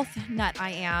what a health nut I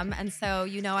am. And so,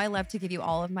 you know, I love to give you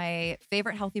all of my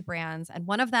favorite healthy brands. And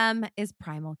one of them is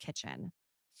Primal Kitchen.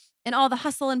 In all the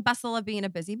hustle and bustle of being a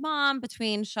busy mom,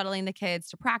 between shuttling the kids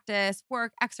to practice,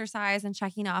 work, exercise, and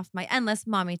checking off my endless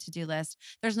mommy to-do list,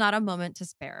 there's not a moment to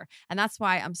spare. And that's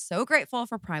why I'm so grateful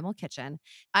for Primal Kitchen.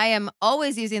 I am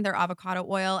always using their avocado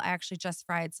oil. I actually just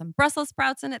fried some Brussels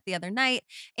sprouts in it the other night.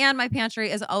 And my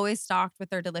pantry is always stocked with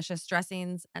their delicious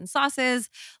dressings and sauces,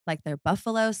 like their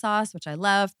buffalo sauce, which I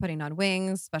love putting on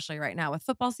wings, especially right now with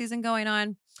football season going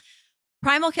on.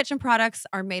 Primal Kitchen products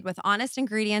are made with honest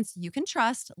ingredients you can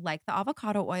trust, like the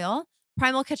avocado oil.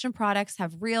 Primal Kitchen products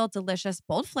have real, delicious,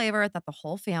 bold flavor that the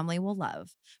whole family will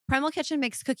love. Primal Kitchen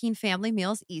makes cooking family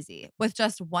meals easy. With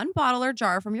just one bottle or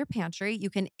jar from your pantry, you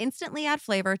can instantly add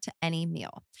flavor to any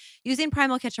meal. Using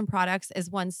Primal Kitchen products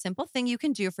is one simple thing you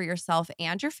can do for yourself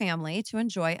and your family to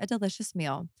enjoy a delicious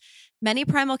meal. Many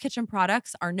Primal Kitchen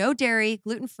products are no dairy,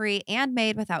 gluten-free, and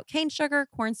made without cane sugar,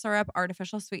 corn syrup,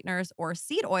 artificial sweeteners, or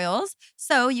seed oils,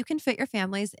 so you can fit your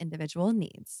family's individual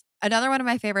needs. Another one of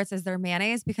my favorites is their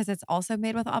mayonnaise because it's also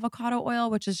made with avocado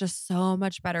oil, which is just so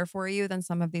much better for you than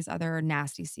some of these other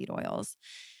nasty seed oils.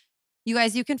 You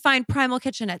guys, you can find Primal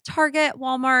Kitchen at Target,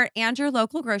 Walmart, and your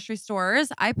local grocery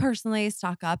stores. I personally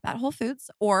stock up at Whole Foods,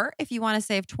 or if you want to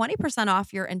save 20%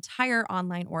 off your entire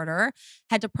online order,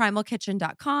 head to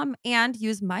primalkitchen.com and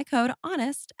use my code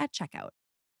HONEST at checkout.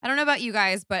 I don't know about you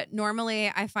guys, but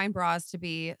normally I find bras to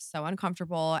be so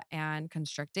uncomfortable and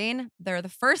constricting. They're the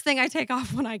first thing I take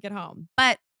off when I get home.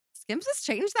 But Skims has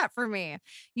changed that for me.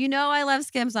 You know I love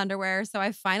Skims underwear, so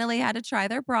I finally had to try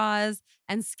their bras,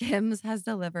 and Skims has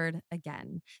delivered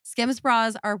again. Skims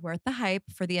bras are worth the hype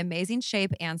for the amazing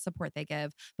shape and support they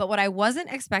give. But what I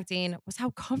wasn't expecting was how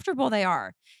comfortable they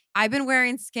are. I've been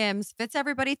wearing Skims Fits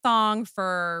Everybody thong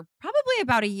for probably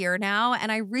about a year now,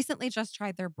 and I recently just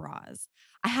tried their bras.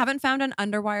 I haven't found an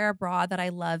underwire bra that I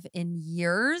love in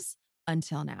years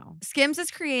until now. Skims is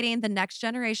creating the next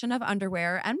generation of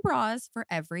underwear and bras for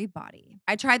every body.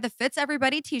 I tried the Fits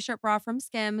Everybody t-shirt bra from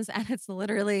Skims, and it's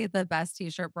literally the best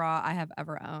t-shirt bra I have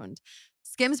ever owned.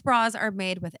 Skims bras are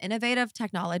made with innovative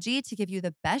technology to give you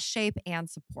the best shape and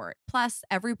support. Plus,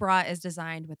 every bra is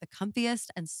designed with the comfiest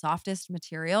and softest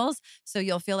materials, so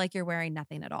you'll feel like you're wearing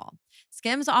nothing at all.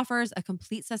 Skims offers a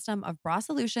complete system of bra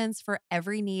solutions for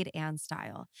every need and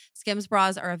style. Skims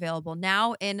bras are available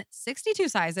now in 62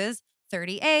 sizes,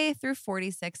 30A through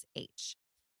 46H.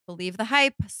 Believe the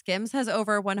hype, Skims has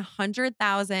over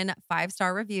 100,000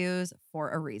 five-star reviews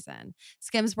for a reason.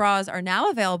 Skims bras are now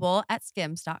available at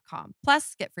skims.com.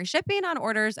 Plus, get free shipping on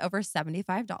orders over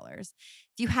 $75. If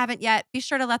you haven't yet, be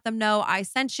sure to let them know I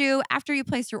sent you. After you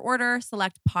place your order,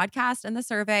 select podcast in the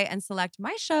survey and select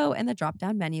my show in the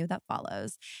drop-down menu that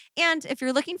follows. And if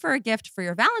you're looking for a gift for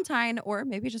your Valentine or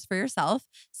maybe just for yourself,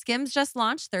 Skims just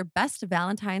launched their best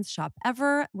Valentine's shop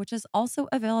ever, which is also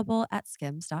available at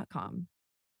skims.com.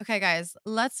 Okay, guys,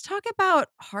 let's talk about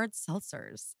hard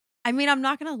seltzers. I mean, I'm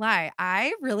not going to lie.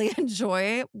 I really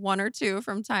enjoy one or two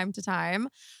from time to time.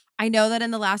 I know that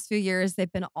in the last few years,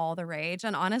 they've been all the rage.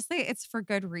 And honestly, it's for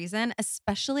good reason,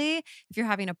 especially if you're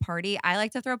having a party. I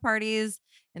like to throw parties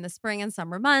in the spring and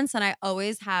summer months, and I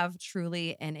always have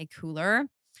Truly in a cooler.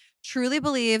 Truly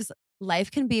believes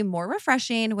life can be more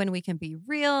refreshing when we can be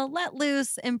real, let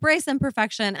loose, embrace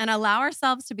imperfection, and allow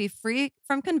ourselves to be free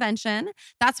from convention.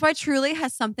 That's why Truly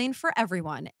has something for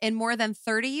everyone in more than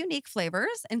 30 unique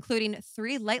flavors, including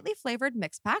 3 lightly flavored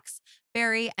mix packs,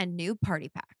 berry, and new party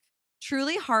pack.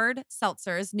 Truly Hard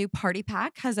Seltzer's new party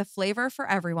pack has a flavor for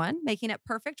everyone, making it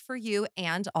perfect for you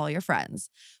and all your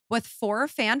friends. With 4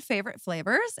 fan favorite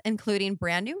flavors, including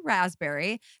brand new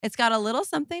raspberry, it's got a little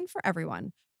something for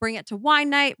everyone. Bring it to wine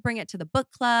night, bring it to the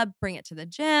book club, bring it to the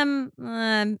gym.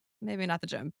 Maybe not the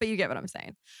gym, but you get what I'm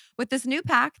saying. With this new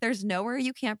pack, there's nowhere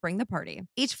you can't bring the party.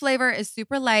 Each flavor is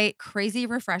super light, crazy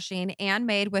refreshing, and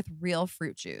made with real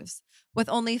fruit juice. With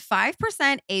only 5%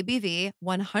 ABV,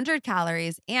 100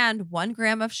 calories, and 1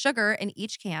 gram of sugar in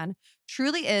each can,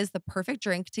 Truly is the perfect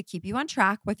drink to keep you on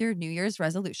track with your New Year's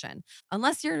resolution,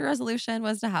 unless your resolution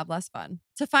was to have less fun.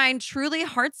 To find Truly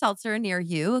Hard Seltzer near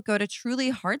you, go to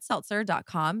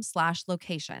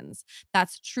trulyhardseltzer.com/locations.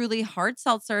 That's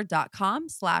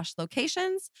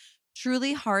trulyhardseltzer.com/locations.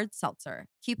 Truly Hard Seltzer.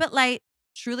 Keep it light.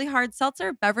 Truly Hard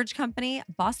Seltzer Beverage Company,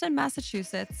 Boston,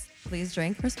 Massachusetts. Please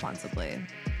drink responsibly.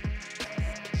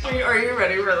 Are you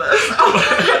ready for this?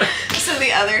 So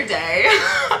the other day,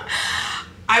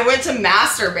 I went to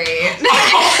masturbate.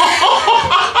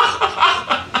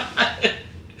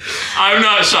 I'm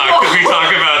not shocked because we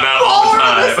talk about that all the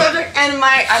time. And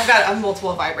I've got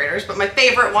multiple vibrators, but my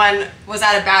favorite one was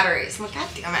out of batteries. I'm like, God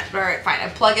damn it. All right, fine. I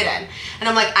plug it in. And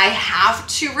I'm like, I have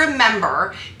to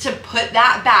remember to put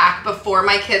that back before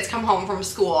my kids come home from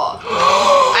school.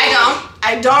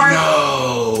 I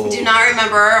do not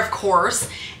remember, of course.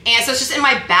 And so it's just in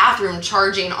my bathroom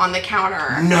charging on the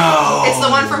counter. No. It's the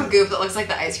one from Goop that looks like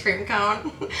the ice cream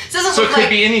cone. So it could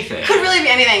be anything. Could really be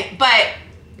anything, but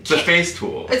it's a face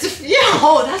tool. That's a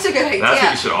good idea. That's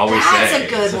what you should always say. That's a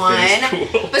good one.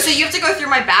 But so you have to go through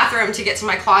my bathroom to get to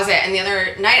my closet. And the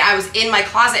other night I was in my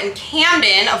closet, and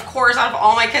Camden, of course, out of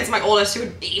all my kids, my oldest, who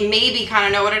would maybe kind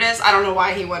of know what it is. I don't know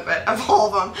why he would, but of all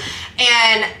of them.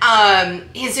 And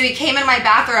so he came in my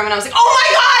bathroom, and I was like, oh my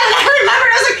God! And I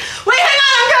remembered, I was like, wait, hang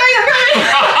on, I'm coming.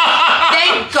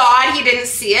 Thank God he didn't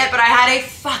see it, but I had a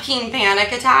fucking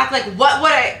panic attack. Like, what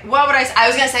would I say? I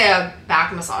was gonna say a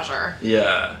back massager.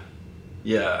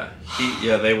 Yeah,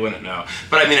 they wouldn't know.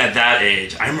 But I mean, at that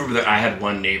age, I remember that I had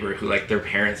one neighbor who, like, their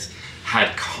parents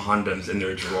had condoms in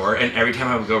their drawer, and every time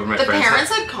I would go over to my friend's house,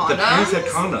 the parents had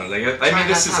condoms? Like, I mean,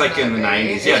 this is like in the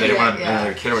 90s. Yeah, they didn't want to bring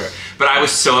their kid over. But I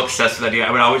was so obsessed with that idea,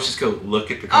 I would always just go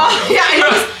look at the condoms. Oh, yeah, I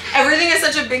know. Everything is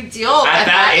such a big deal at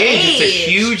that age. It's a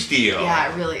huge deal.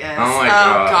 Yeah, it really is. Oh my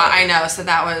God. I know. So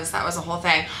that was a whole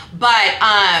thing. But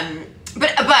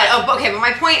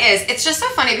my point is, it's just so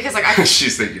funny because like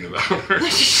she's thinking about her.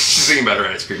 She's thinking about her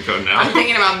ice cream cone now. I'm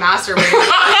thinking about masturbating.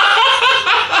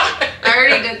 I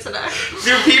already did today.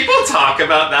 Do people talk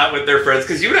about that with their friends?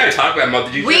 Because you and I talk about it.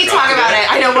 Did you? We talk about it.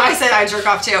 I know. I said I jerk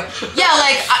off too. Yeah,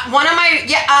 like one of my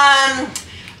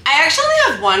I actually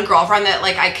have one girlfriend that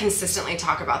like I consistently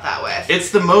talk about that with. It's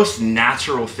the most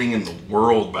natural thing in the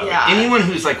world, by the way. Anyone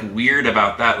who's like weird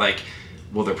about that, like,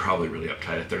 well, they're probably really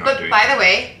uptight if they're not doing it. But by the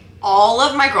way, all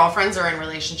of my girlfriends are in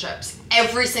relationships.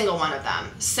 Every single one of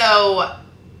them. So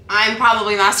I'm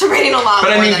probably masturbating a lot more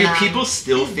than them. But I mean, do people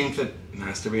still think that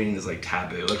masturbating is like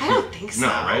taboo? Like, I don't think so. No,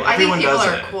 right? I Everyone think people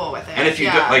does are cool with it. And if you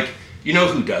do, like, you know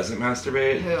who doesn't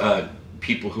masturbate? Who?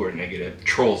 People who are negative.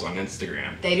 Trolls on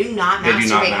Instagram. They do not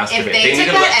masturbate. If they took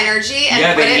that energy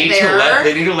and put it there,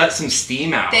 they need to let some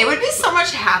steam out. They would be so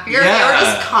much happier if they were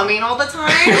just coming all the time.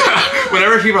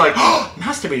 Whenever people are like, oh,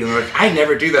 masturbating, they're like, I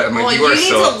never do that. I'm like, you are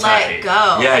so uptight. Let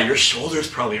go. Yeah, your shoulders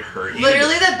probably hurt.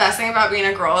 Literally, the best thing about being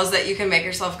a girl is that you can make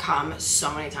yourself come so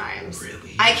many times.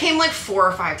 Really? I came like 4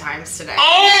 or 5 times today.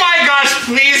 Oh my gosh,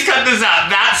 please cut this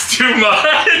out. That's too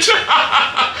much.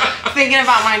 Thinking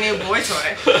about my new boy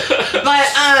toy. But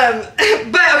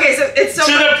okay, so it's so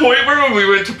to the point where when we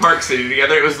went to Park City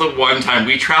together, it was the one time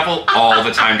we travel all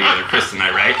the time together, Kristin and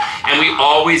I, right? And we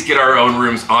always get our own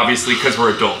rooms, obviously, because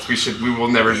we're adults. We will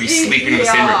never be sleeping in the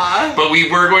same room. But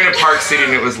we were going to Park City,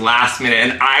 and it was last minute,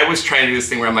 and I was trying to do this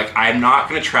thing where I'm like, I'm not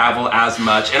going to travel as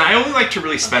much, and I only like to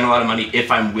really spend a lot of money if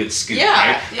I'm with Scoot,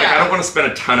 right? Like, I don't want to spend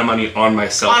a ton of money on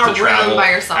myself to travel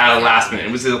by yourself, at a last minute.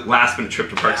 It was a last minute trip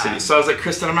to Park City. So I was like,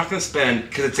 Kristin, I'm not going to spend,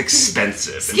 because it's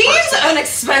expensive. SKIMS an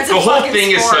expensive the whole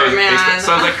thing sport, is so man. expensive.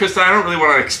 So I was like, Kristin, I don't really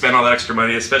want to expend all that extra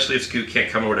money, especially if Scoot can't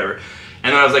come or whatever.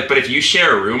 And then I was like, but if you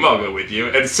share a room, I'll go with you.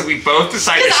 And so we both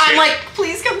decided to share. I'm like,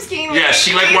 please come skiing with me. Yeah,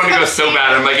 she like wanted to go so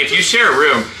bad. I'm like, if you share a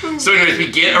room. So anyways,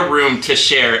 we get a room to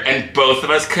share, and both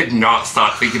of us could not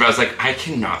stop thinking about it. I was like, I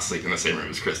cannot sleep in the same room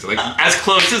as Kristin. Like, as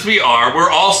close as we are, we're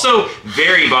also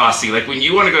very bossy. Like, when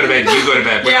you want to go to bed, you go to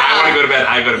bed. When I want to go to bed,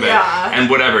 I go to bed. Yeah. And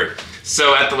whatever.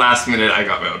 So at the last minute, I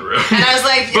got my own room. And I was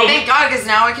like, thank God, because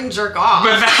now I can jerk off.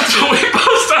 But that's what we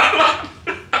both started on.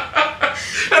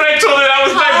 And I told her that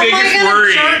was my biggest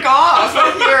worry. Jerk off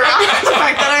with the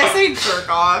fact that I say jerk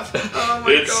off. Oh my God.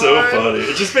 It's so funny.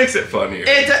 It just makes it funnier.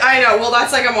 I know. Well,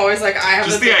 that's like I'm always like I have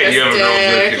just the idea of a girl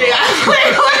jerking off.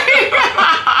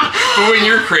 But when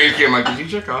you're cranky, I'm like, did you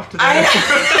jerk off today?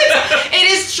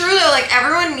 It is it's true though. Like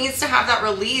everyone needs to have that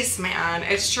release, man.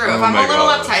 It's true. Oh if I'm a little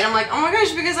gosh. uptight, I'm like, oh my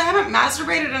gosh, because I haven't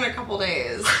masturbated in a couple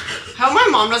days. I hope my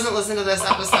mom doesn't listen to this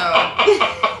episode,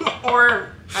 or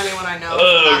anyone I know.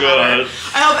 Oh god.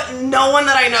 I hope no one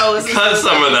that I know listens. Cut to this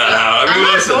some of that out. I'm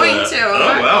not going that. to. Oh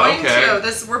I'm wow. not going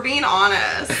Okay. to. We're being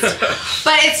honest.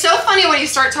 But it's so funny when you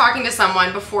start talking to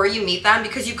someone before you meet them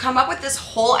because you come up with this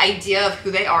whole idea of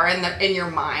who they are in your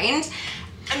mind.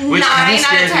 Which 9 kind of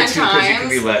out of scares 10 me too because you can times.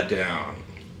 be let down.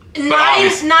 Nine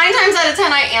times out of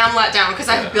 10 I am let down because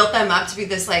I've built them up to be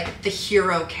this like the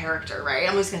hero character, right?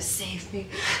 I'm just gonna save me.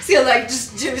 He's gonna like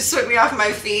just sweep me off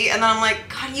my feet, and then I'm like,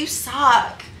 God, you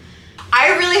suck.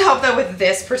 I really hope that with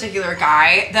this particular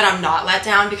guy that I'm not let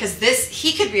down because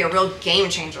he could be a real game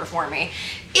changer for me.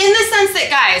 In the sense that,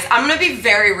 guys, I'm gonna be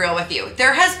very real with you.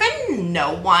 There has been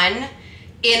no one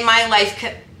in my life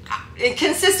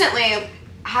consistently.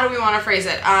 How do we want to phrase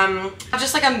it?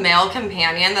 Just like a male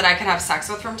companion that I could have sex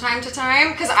with from time to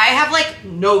time. Because I have like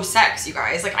no sex, you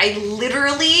guys. Like I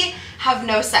literally have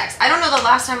no sex. I don't know the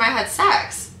last time I had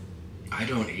sex. I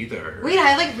don't either. Wait,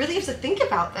 I like really have to think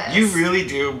about this. You really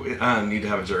do need to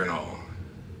have a journal.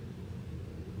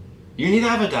 You need to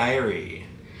have a diary.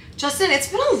 Justin,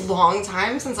 it's been a long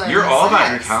time since I You're had all sex.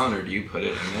 about your calendar. Do you put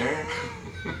it in there?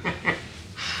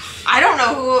 I don't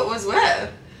know who it was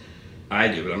with. I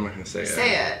do, but I'm not gonna say it.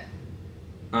 Say it.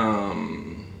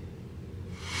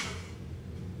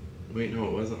 Wait, no,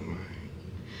 it wasn't mine.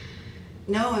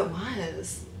 No, it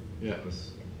was. Yeah, it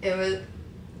was. It was.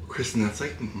 Kristin, that's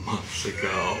like months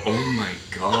ago. Oh my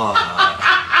god.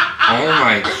 Oh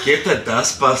my, get the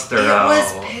dustbuster out.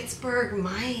 It was Pittsburgh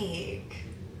Mike.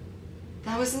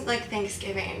 That wasn't like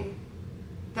Thanksgiving.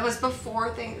 That was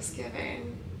before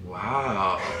Thanksgiving.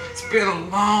 Wow. It's been a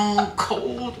long,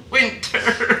 cold winter.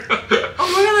 Oh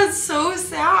my god, that's so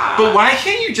sad. But why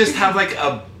can't you just have like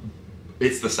a...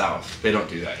 It's the South. They don't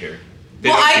do that here.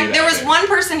 There was one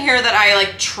person here that I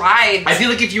like tried. I feel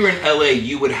like if you were in LA,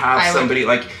 you would have somebody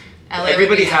like... LA everybody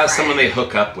would be has different. someone they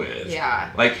hook up with.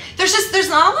 Yeah. Like... There's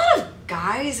not a lot of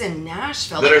guys in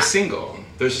Nashville. That are single.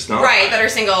 There's just not. Right, that are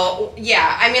single.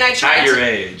 Yeah, I mean, I tried at your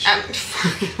age.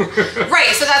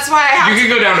 Right, so that's why I have You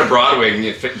could go down to Broadway and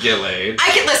get laid.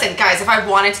 I could, listen, guys, if I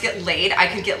wanted to get laid, I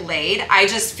could get laid. I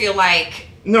just feel like...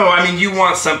 No, I mean, you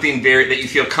want something that you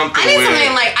feel comfortable with. I need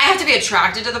something like, I have to be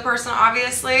attracted to the person,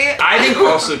 obviously. I think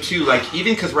also, too, like,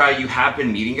 even because, Ryan, you have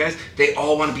been meeting guys, they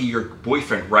all want to be your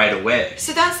boyfriend right away.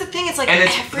 So that's the thing, it's like and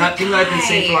it's every that thing that I've been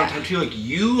saying for a long guy. time, too, like,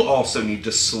 you also need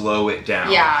to slow it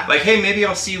down. Yeah. Like, hey, maybe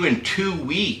I'll see you in 2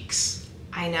 weeks.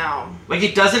 I know. Like,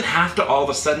 it doesn't have to all of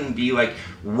a sudden be, like,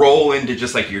 roll into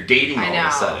just, like, you're dating all of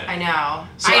a sudden. I know.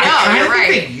 So I know, I you're kind of right.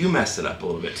 think that you mess it up a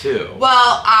little bit, too.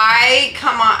 Well, I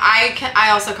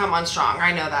also come on strong.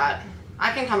 I know that.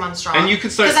 I can come on strong. And you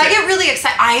could start... Because I get really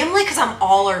excited. I am like, because I'm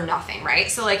all or nothing, right?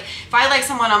 So, like, if I like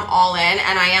someone, I'm all in,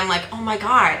 and I am like, oh my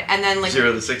God. And then, like...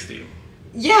 0 to 60.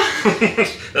 Yeah.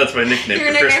 That's my nickname Your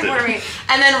for nickname Kristin. for me.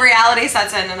 And then reality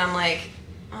sets in, and I'm like,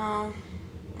 oh...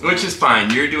 Which is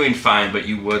fine. You're doing fine, but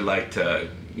you would like to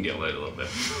get laid a little bit.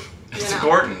 It's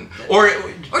important. Or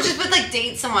just would like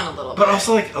date someone a little bit. But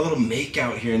also like a little make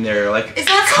out here and there, like Is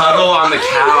that cuddle on the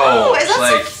couch. Is that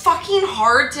like, so fucking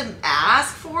hard to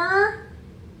ask for?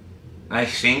 I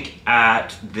think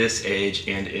at this age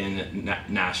and in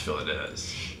Nashville it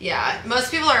is. Yeah,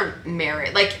 most people are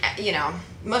married. Like, you know,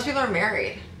 most people are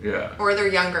married. Yeah. Or they're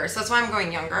younger, so that's why I'm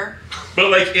going younger.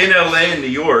 But like in LA and New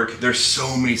York, there's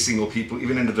so many single people,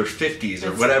 even into their 50s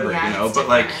or whatever, yeah, you know. it's But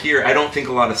like different. here, I don't think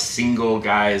a lot of single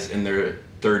guys in their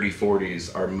 30s,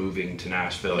 40s are moving to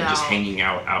Nashville and just No. hanging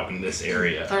out in this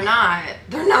area. They're not.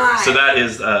 They're not. So that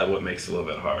is what makes it a little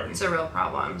bit hard. It's a real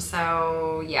problem.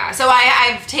 So yeah. So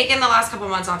I've taken the last couple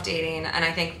months off dating, and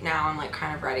I think now I'm like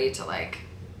kind of ready to like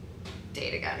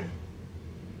date again.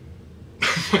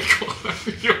 Oh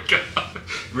my god.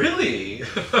 Really?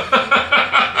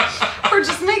 Or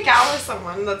just make out with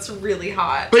someone that's really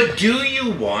hot. But do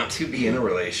you want to be in a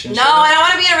relationship? No, I don't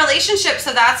want to be in a relationship,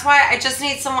 so that's why I just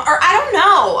need someone, or I don't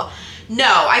know.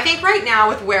 No, I think right now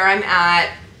with where I'm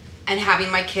at and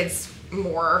having my kids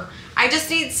more, I just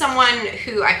need someone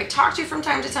who I could talk to from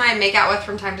time to time, make out with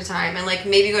from time to time, and like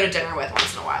maybe go to dinner with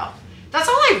once in a while. That's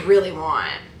all I really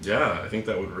want. Yeah, I think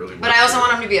that would really work. But I also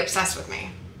want him to be obsessed with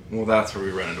me. Well, that's where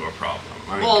we run into a problem.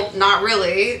 Right? Well, not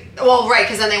really. Well, right,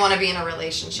 because then they want to be in a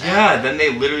relationship. Yeah, then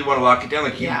they literally want to lock it down.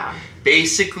 Like, you Yeah.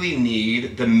 basically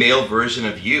need the male version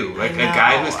of you. Like, a know.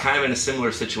 guy who's kind of in a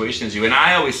similar situation as you. And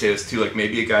I always say this, too. Like,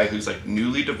 maybe a guy who's, like,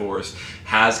 newly divorced,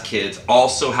 has kids,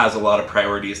 also has a lot of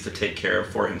priorities to take care of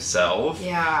for himself.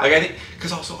 Yeah. Like, I think...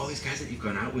 Because also, all these guys that you've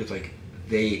gone out with, like...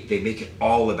 they make it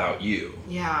all about you.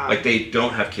 Yeah. Like they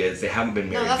don't have kids. They haven't been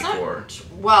married before.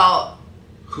 Well.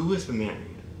 Who has been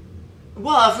married?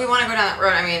 Well, if we want to go down that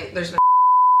road, I mean, there's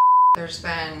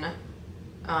been.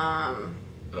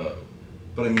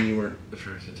 But I mean, you weren't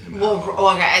attracted to him. Well,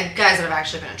 okay, guys that I've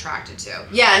actually been attracted to.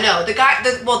 Yeah, no,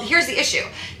 well, here's the issue.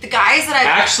 The guys that I've...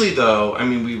 Actually, though, I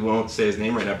mean, we won't say his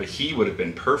name right now, but he would have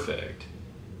been perfect.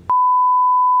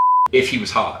 If he was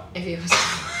hot. If he was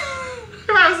if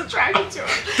I was attracted to him.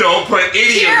 Don't put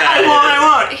any of that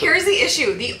I won't. Here's the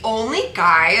issue. The only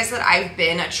guys that I've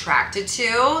been attracted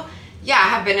to,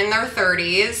 have been in their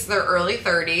 30s, their early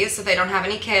 30s, so they don't have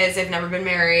any kids, they've never been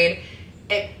married.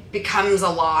 It becomes a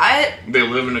lot. They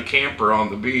live in a camper on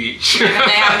the beach. And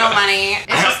they have no money.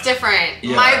 It's just different.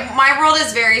 Yeah. My world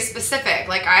is very specific.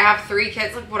 Like, I have 3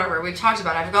 kids, like, whatever, we've talked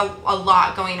about it. I've got a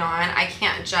lot going on. I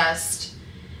can't just,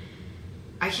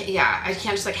 like,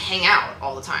 hang out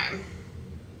all the time.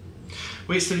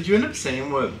 Wait, so did you end up saying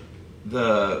what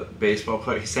the baseball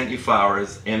player, he sent you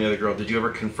flowers and the other girl, did you ever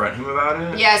confront him about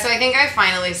it? Yeah, so I think I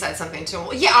finally said something to him.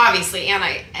 Yeah, obviously, and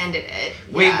I ended it.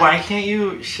 Wait, why can't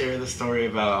you share the story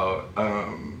about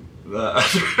the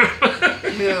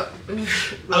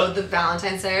the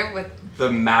Valentine's Day with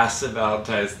the massive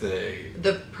Valentine's Day,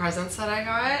 the presents that I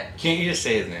got? Can't you just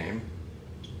say his name?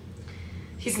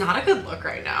 He's not a good look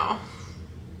right now.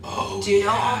 Oh, do you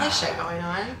know all this shit going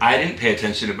on? I didn't pay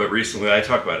attention to it, but recently I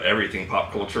talk about everything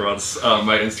pop culture on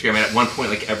my Instagram, and at one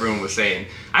point, like, everyone was saying,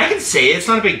 I can say it, it's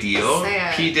not a big deal. Say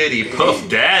it. P. Diddy, Puff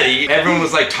Daddy. Everyone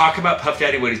was like, talk about Puff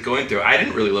Daddy, what he's going through. I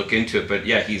didn't really look into it, but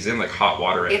yeah, he's in like hot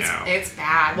water right now. It's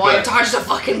bad. Well, I dodged a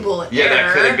fucking bullet there. Yeah,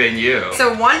 that could have been you.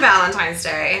 So one Valentine's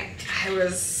Day, I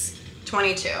was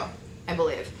 22, I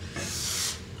believe.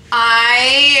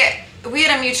 We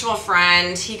had a mutual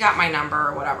friend, he got my number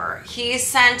or whatever. He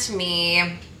sent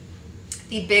me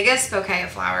the biggest bouquet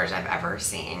of flowers I've ever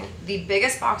seen, the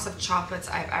biggest box of chocolates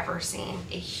I've ever seen,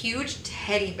 a huge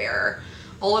teddy bear,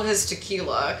 all of his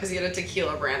tequila, because he had a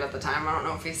tequila brand at the time, I don't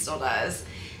know if he still does.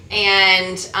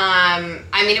 And,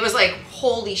 I mean, it was like,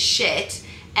 holy shit.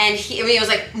 And it was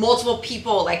like multiple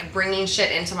people like bringing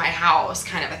shit into my house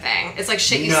kind of a thing. It's like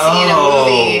shit you see in a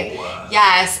movie.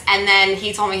 Yes. And then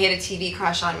he told me he had a TV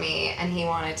crush on me and he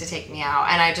wanted to take me out.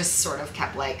 And I just sort of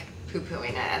kept like poo-pooing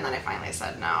it. And then I finally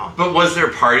said no. But was there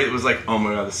a party that was like, oh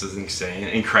my God, this is insane,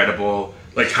 incredible,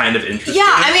 like kind of interesting? Yeah,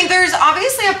 I mean, there's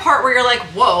obviously a part where you're like,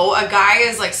 whoa, a guy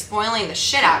is like spoiling the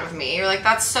shit out of me. You're like,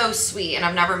 that's so sweet. And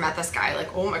I've never met this guy.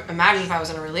 Like, oh my, imagine if I was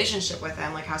in a relationship with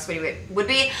him, like how sweet it would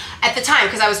be at the time,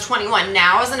 because I was 21.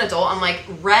 Now as an adult, I'm like,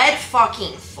 red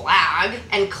fucking flag.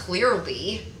 And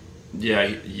clearly.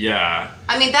 Yeah.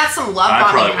 I mean, that's some love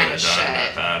bombing kind of shit.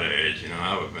 At that age, you know,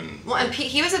 I would have been. Well, and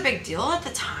he was a big deal at the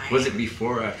time. Was it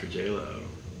before or after J-Lo?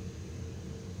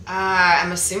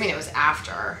 I'm assuming it was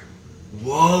after.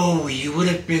 Whoa, you would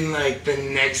have been like the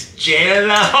next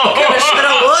J-Lo. Coulda,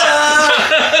 shoulda,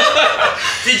 woulda.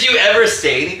 Did you ever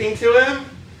say anything to him?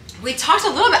 We talked a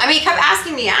little bit. I mean, he kept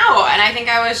asking me out, and I think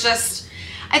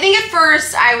at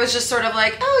first I was just sort of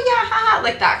like, oh yeah, haha,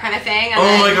 like that kind of thing. And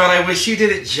my God, I wish you did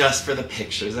it just for the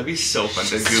pictures. That'd be so fun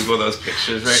to Google those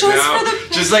pictures right now. For the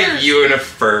pictures. Just like you in a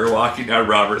fur walking down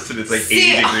Robertson. It's like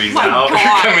 80 degrees out. You're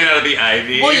coming out of the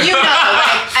ivy. Well, you know,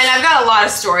 like, and I've got a lot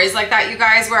of stories like that, you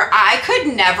guys, where I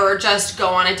could never just go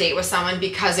on a date with someone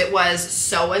because it was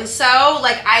so and so.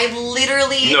 Like, I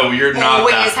literally you're not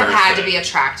always that have person. had to be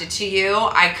attracted to you.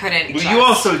 I couldn't. Well, you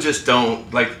also just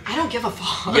don't like. I don't give a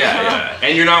fuck. Yeah,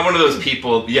 and you're not one of those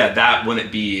people. Yeah, that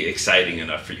wouldn't be exciting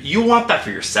enough for you. You want that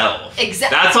for yourself.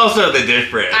 Exactly. That's also the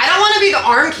difference. I don't want to be the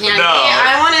arm candy. No.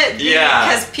 I want to be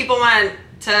because people want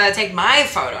to take my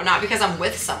photo, not because I'm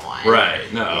with someone.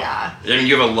 Right. No. Yeah. I mean,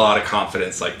 you have a lot of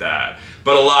confidence like that,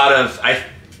 but I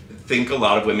think a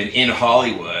lot of women in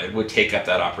Hollywood would take up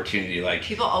that opportunity. Like,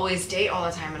 people always date all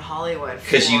the time in Hollywood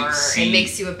because it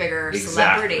makes you a bigger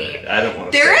celebrity. I don't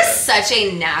want to. There is such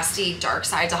a nasty dark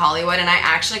side to Hollywood, and I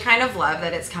actually kind of love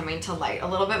that it's coming to light a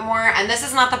little bit more. And this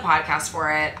is not the podcast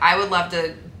for it. I would love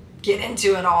to get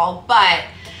into it all, but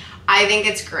I think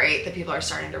it's great that people are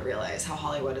starting to realize how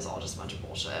Hollywood is all just a bunch of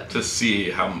bullshit. To see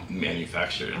how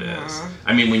manufactured it is.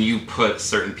 I mean, when you put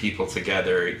certain people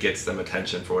together, it gets them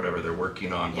attention for whatever they're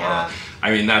working on. Yeah. Well,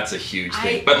 I mean, that's a huge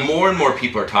thing. But more and more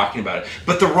people are talking about it.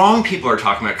 But the wrong people are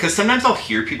talking about it. Because sometimes I'll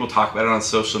hear people talk about it on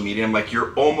social media. I'm like,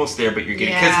 you're almost there, but you're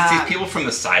getting... Because it's these people from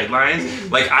the sidelines.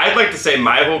 Like, I'd like to say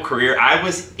my whole career, I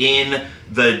was in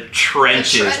the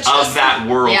trenches of that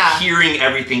world, hearing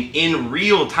everything in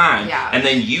real time, and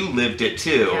then you lived it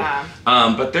too.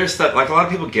 But there's stuff, like, a lot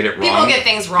of people get it wrong. People get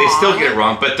things wrong. They still get it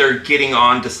wrong, but they're getting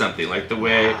on to something, like the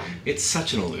way It's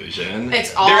such an illusion.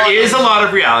 It's all there is a lot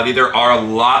of reality. There are a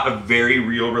lot of very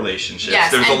real relationships.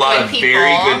 Yes, There's a and lot good of people.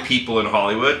 very good people in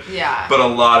Hollywood. Yeah. But a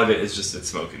lot of it is just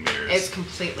smoke and mirrors. It's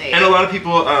completely. And a lot of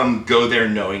people go there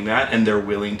knowing that, and they're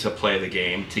willing to play the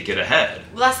game to get ahead.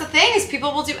 Well, that's the thing, is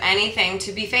people will do anything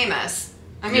to be famous.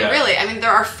 I mean, Yeah. really. I mean,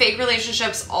 there are fake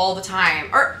relationships all the time.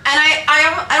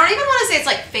 I don't even want to say it's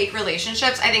like fake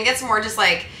relationships. I think it's more just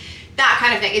like that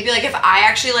kind of thing. It'd be like if I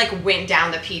actually like went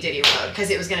down the P. Diddy road because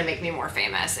it was going to make me more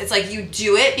famous. It's like you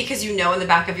do it because you know in the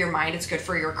back of your mind it's good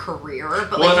for your career,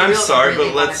 but Well, like and you I'm sorry, really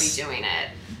but want let's- to be doing it.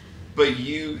 But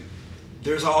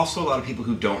there's also a lot of people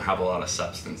who don't have a lot of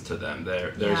substance to them.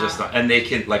 They're Yeah. just not, and they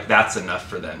can, like, that's enough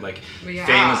for them. Like, Yeah.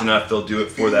 fame is enough, they'll do it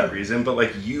for that reason, but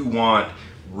like, you want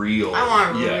real. I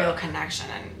want a yeah. real connection,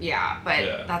 and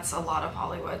but that's a lot of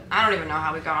Hollywood. I don't even know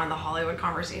how we got on the Hollywood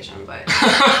conversation, but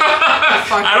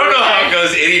I don't know how it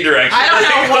goes any direction. I don't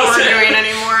know what we're doing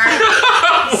anymore.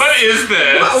 What is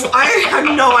this? I have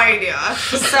no idea.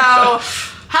 So,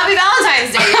 happy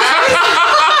Valentine's Day, guys.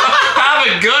 Have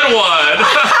a good one.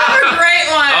 Have a great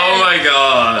one. Oh my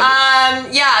god.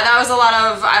 Yeah, that was a lot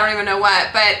of I don't even know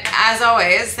what, but as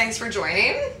always, thanks for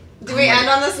joining. Do we end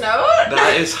on this note?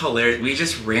 That is hilarious. We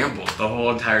just rambled the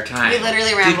whole entire time. We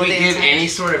literally rambled. Did we the give entire- any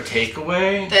sort of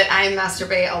takeaway? that I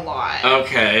masturbate a lot.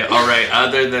 Okay, all right.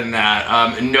 Other than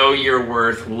that, know your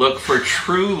worth. Look for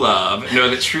true love. Know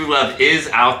that true love is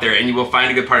out there, and you will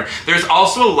find a good partner. There's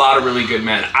also a lot of really good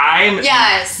men. I'm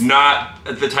not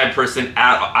the type of person.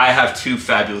 I have two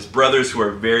fabulous brothers who are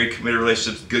very committed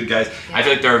relationships, good guys. Yeah. I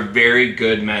feel like there are very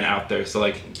good men out there. So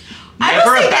like. I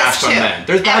Never will a say bash this on too. men.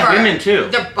 There's bad women too.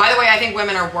 By the way, I think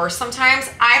women are worse sometimes.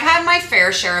 I've had my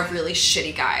fair share of really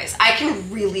shitty guys. I can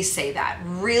really say that.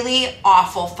 Really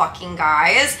awful fucking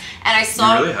guys. And I still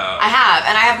You really have. I have.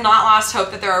 And I have not lost hope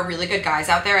that there are really good guys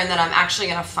out there and that I'm actually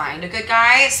gonna find a good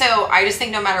guy. So I just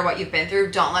think no matter what you've been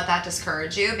through, don't let that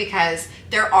discourage you, because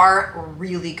there are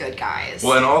really good guys.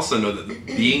 Well, and also know that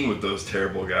being with those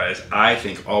terrible guys, I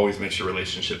think, always makes your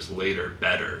relationships later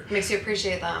better. Makes you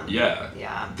appreciate them. Yeah.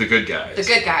 Yeah. The good guys. The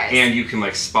good guys. And you can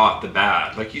like spot the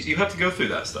bad. Like you have to go through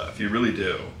that stuff. You really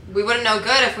do. We wouldn't know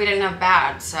good if we didn't have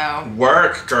bad, so.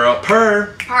 Work, girl.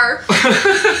 Purr.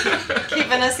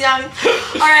 Keeping us young. All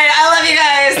right, I love you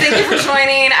guys. Thank you for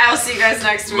joining. I will see you guys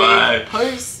next week. Bye.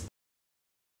 Peace.